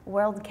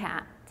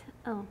WorldCat.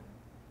 Oh,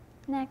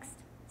 next.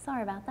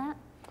 Sorry about that.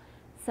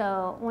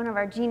 So one of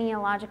our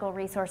genealogical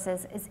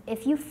resources is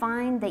if you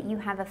find that you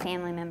have a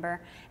family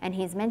member and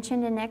he's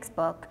mentioned in next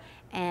book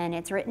and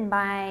it's written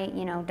by,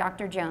 you know,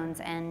 Dr. Jones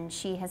and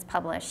she has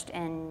published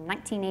in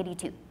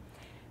 1982,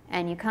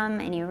 and you come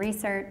and you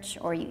research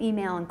or you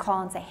email and call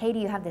and say, hey, do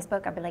you have this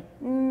book? I'd be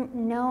like,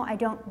 no, I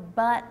don't,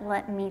 but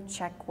let me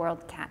check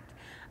WorldCat.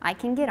 I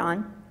can get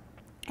on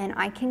and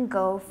I can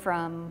go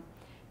from,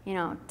 you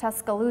know,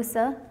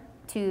 Tuscaloosa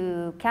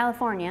to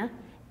California,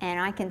 and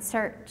I can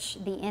search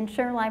the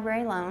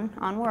interlibrary loan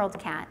on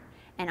WorldCat,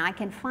 and I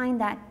can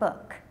find that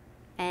book.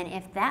 And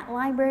if that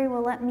library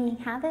will let me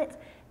have it,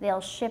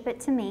 they'll ship it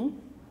to me.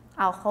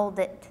 I'll hold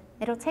it.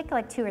 It'll take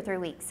like 2 or 3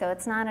 weeks, so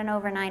it's not an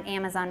overnight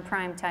Amazon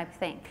Prime type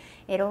thing.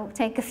 It'll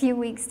take a few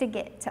weeks to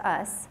get to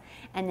us,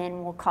 and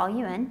then we'll call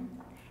you in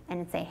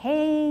and say,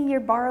 hey,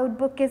 your borrowed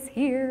book is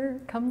here,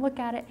 come look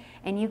at it.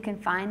 And you can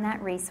find that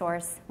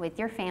resource with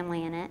your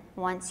family in it.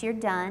 Once you're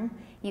done,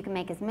 you can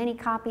make as many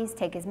copies,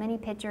 take as many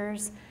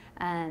pictures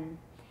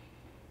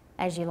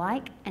as you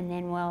like, and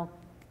then we'll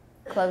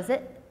close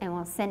it and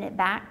we'll send it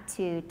back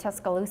to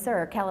Tuscaloosa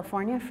or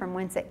California from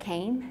whence it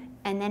came.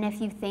 And then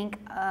if you think,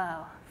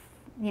 oh,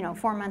 you know,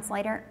 4 months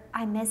later,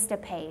 I missed a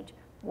page,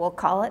 we'll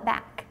call it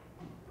back.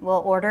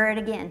 We'll order it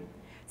again.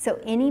 So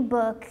any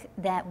book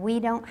that we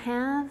don't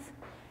have,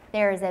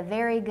 there is a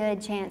very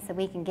good chance that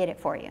we can get it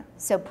for you.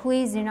 So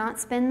please do not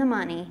spend the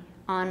money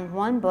on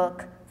one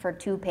book for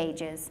 2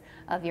 pages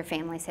of your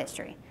family's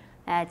history.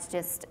 That's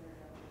just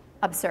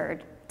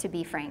absurd, to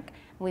be frank.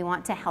 We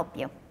want to help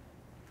you.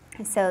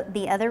 And so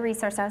the other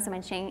resource I was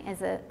mentioning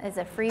is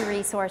a free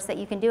resource that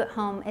you can do at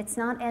home. It's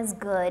not as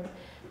good.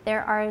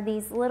 There are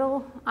these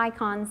little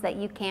icons that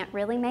you can't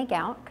really make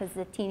out because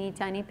the teeny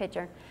tiny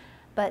picture,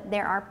 but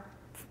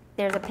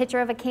there's a picture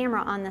of a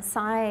camera on the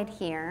side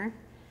here.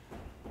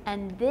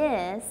 And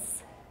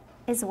this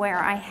is where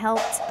I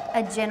helped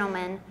a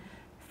gentleman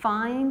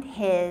find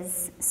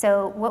his,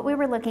 so what we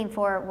were looking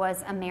for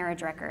was a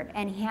marriage record,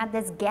 and he had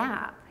this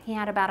gap. He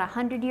had about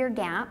 100-year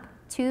gap,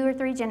 2 or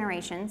 3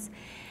 generations,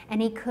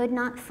 and he could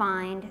not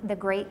find the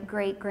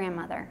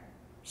great-great-grandmother.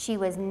 She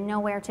was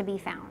nowhere to be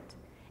found,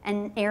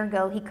 and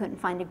ergo, he couldn't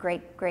find a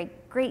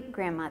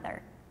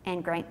great-great-great-grandmother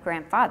and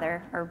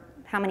great-grandfather, or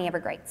how many ever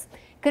greats.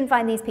 Couldn't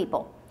find these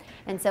people,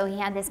 and so he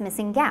had this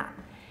missing gap.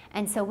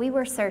 And so we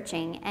were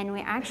searching, and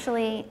we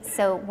actually,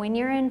 so when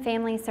you're in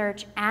Family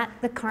Search at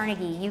the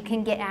Carnegie, you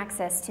can get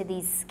access to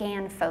these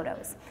scanned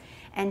photos.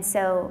 And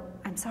so,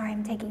 I'm sorry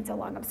I'm taking so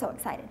long, I'm so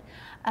excited.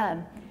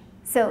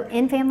 So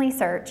in Family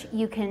Search,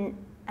 you can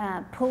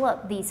pull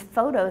up these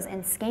photos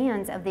and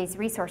scans of these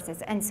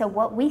resources. And so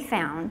what we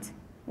found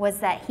was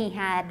that he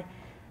had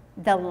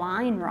the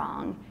line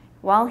wrong.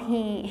 While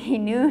he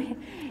knew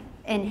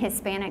in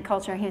Hispanic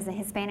culture, he was a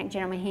Hispanic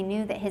gentleman, he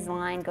knew that his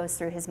line goes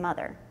through his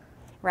mother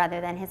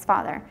rather than his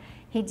father.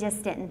 He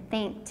just didn't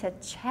think to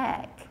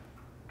check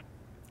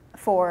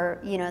for,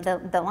 you know,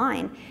 the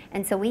line.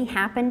 And so we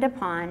happened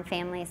upon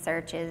Family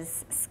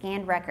Search's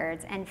scanned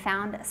records and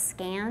found a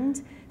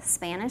scanned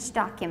Spanish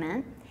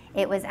document.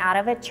 It was out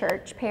of a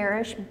church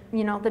parish,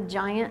 you know, the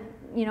giant,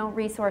 you know,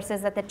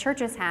 resources that the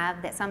churches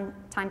have that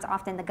sometimes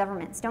often the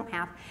governments don't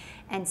have.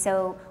 And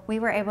so we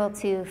were able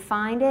to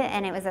find it,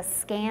 and it was a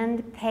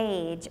scanned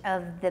page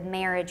of the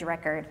marriage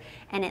record,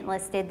 and it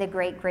listed the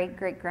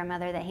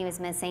great-great-great-grandmother that he was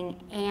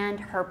missing and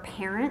her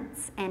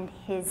parents and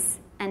his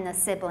and the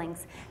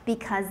siblings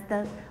because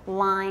the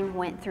line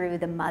went through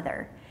the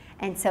mother.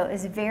 And so it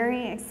was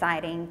very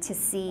exciting to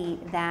see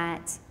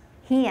that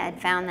he had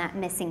found that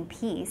missing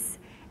piece,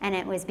 and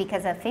it was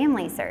because of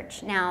Family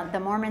Search. Now, the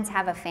Mormons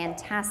have a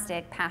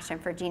fantastic passion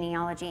for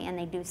genealogy, and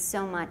they do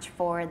so much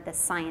for the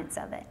science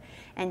of it.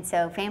 And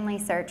so Family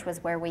Search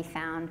was where we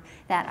found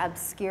that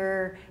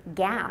obscure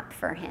gap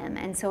for him.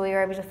 And so we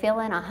were able to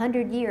fill in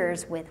 100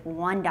 years with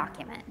one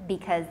document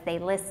because they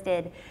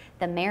listed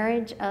the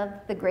marriage of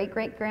the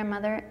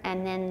great-great-grandmother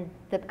and then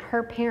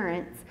her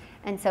parents.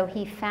 And so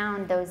he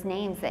found those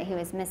names that he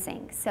was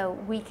missing. So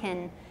we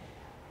can,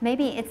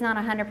 maybe it's not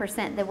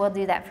 100% that we'll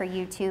do that for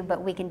you too,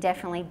 but we can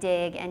definitely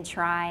dig and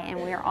try.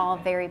 And we're all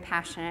very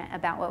passionate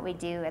about what we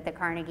do at the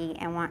Carnegie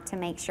and want to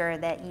make sure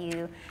that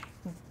you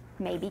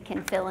maybe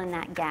can fill in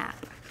that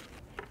gap.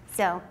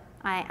 So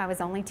I was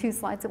only 2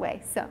 slides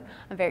away, so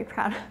I'm very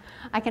proud.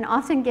 I can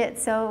often get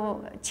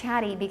so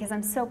chatty because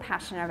I'm so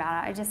passionate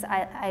about it.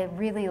 I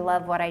really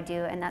love what I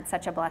do, and that's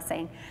such a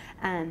blessing.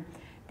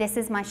 This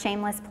is my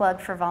shameless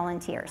plug for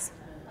volunteers.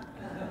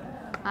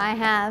 I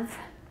have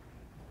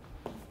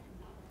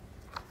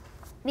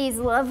these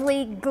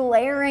lovely,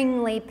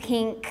 glaringly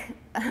pink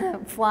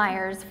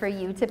flyers for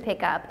you to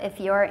pick up if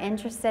you're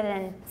interested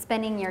in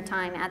spending your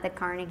time at the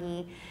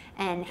Carnegie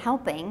and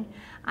helping.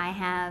 I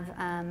have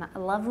a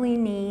lovely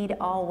need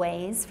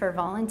always for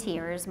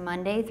volunteers,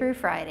 Monday through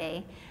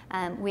Friday.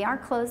 We are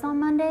closed on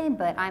Monday,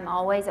 but I'm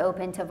always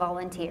open to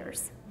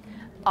volunteers,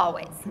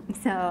 always.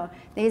 So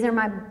these are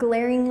my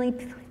glaringly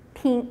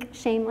pink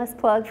shameless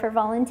plug for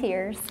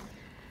volunteers.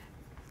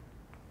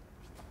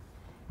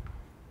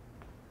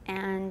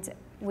 And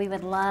we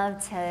would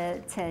love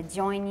to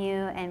join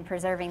you in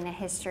preserving the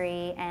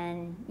history,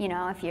 and you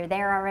know, if you're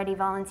there already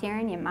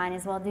volunteering, you might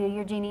as well do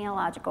your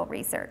genealogical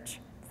research.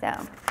 So,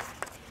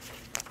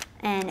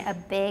 and a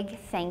big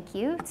thank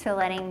you to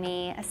letting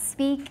me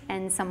speak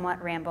and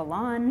somewhat ramble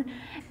on.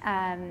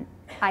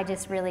 I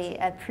just really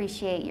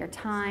appreciate your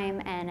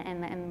time, and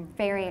am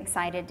very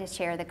excited to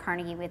share the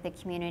Carnegie with the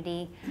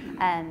community.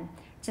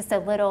 Just a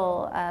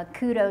little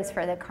kudos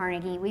for the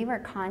Carnegie. We were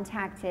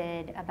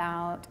contacted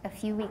about a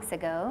few weeks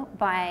ago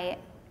by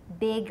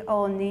big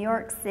old New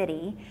York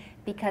City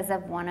because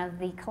of one of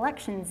the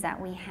collections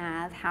that we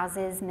have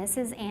houses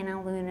Mrs.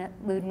 Anna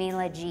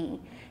Ludmila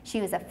G.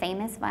 She was a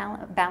famous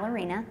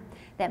ballerina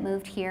that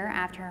moved here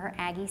after her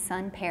Aggie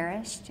son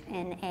perished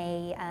in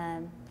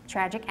a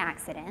tragic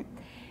accident,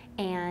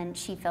 and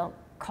she felt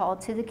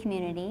called to the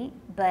community,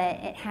 but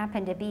it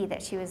happened to be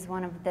that she was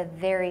one of the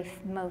very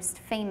most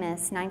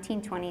famous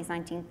 1920s,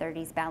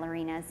 1930s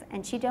ballerinas,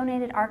 and she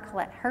donated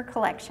her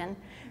collection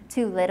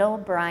to Little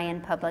Bryan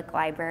Public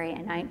Library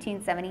in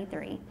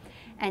 1973.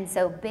 And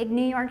so big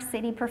New York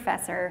City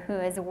professor who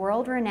is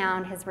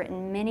world-renowned, has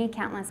written many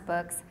countless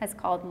books, has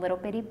called Little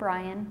Bitty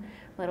Bryan,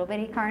 Little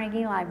Bitty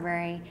Carnegie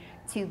Library,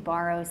 to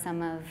borrow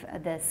some of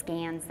the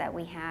scans that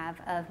we have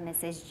of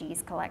Mrs.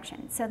 G's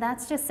collection. So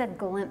that's just a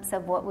glimpse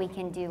of what we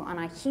can do on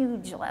a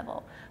huge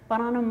level.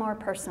 But on a more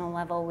personal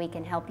level, we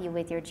can help you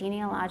with your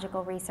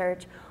genealogical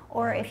research,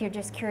 or if you're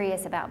just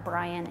curious about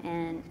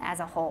Bryan as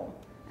a whole,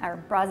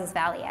 or Brazos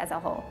Valley as a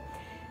whole.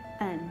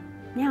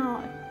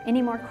 Now,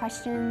 any more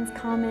questions,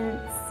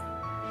 comments,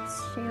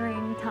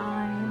 sharing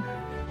time?